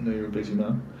 Cool. I know you're a busy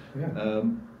man. Yeah.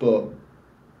 But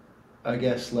I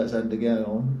guess let's end again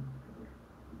on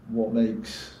what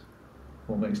makes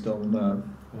Dom a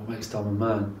man. What makes Dom a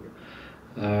man?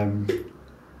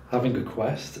 Having a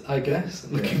quest, I guess.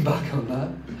 Looking back on that,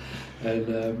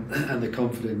 and the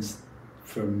confidence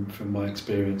from my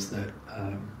experience that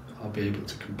I'll be able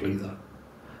to complete that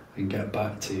and get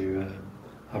back to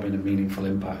having a meaningful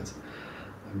impact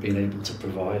and being able to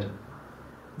provide.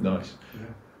 Nice.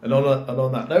 Yeah. And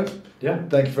on that note, yeah.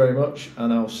 Thank you very much,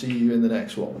 and I'll see you in the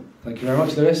next one. Thank you very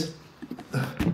much, Lewis.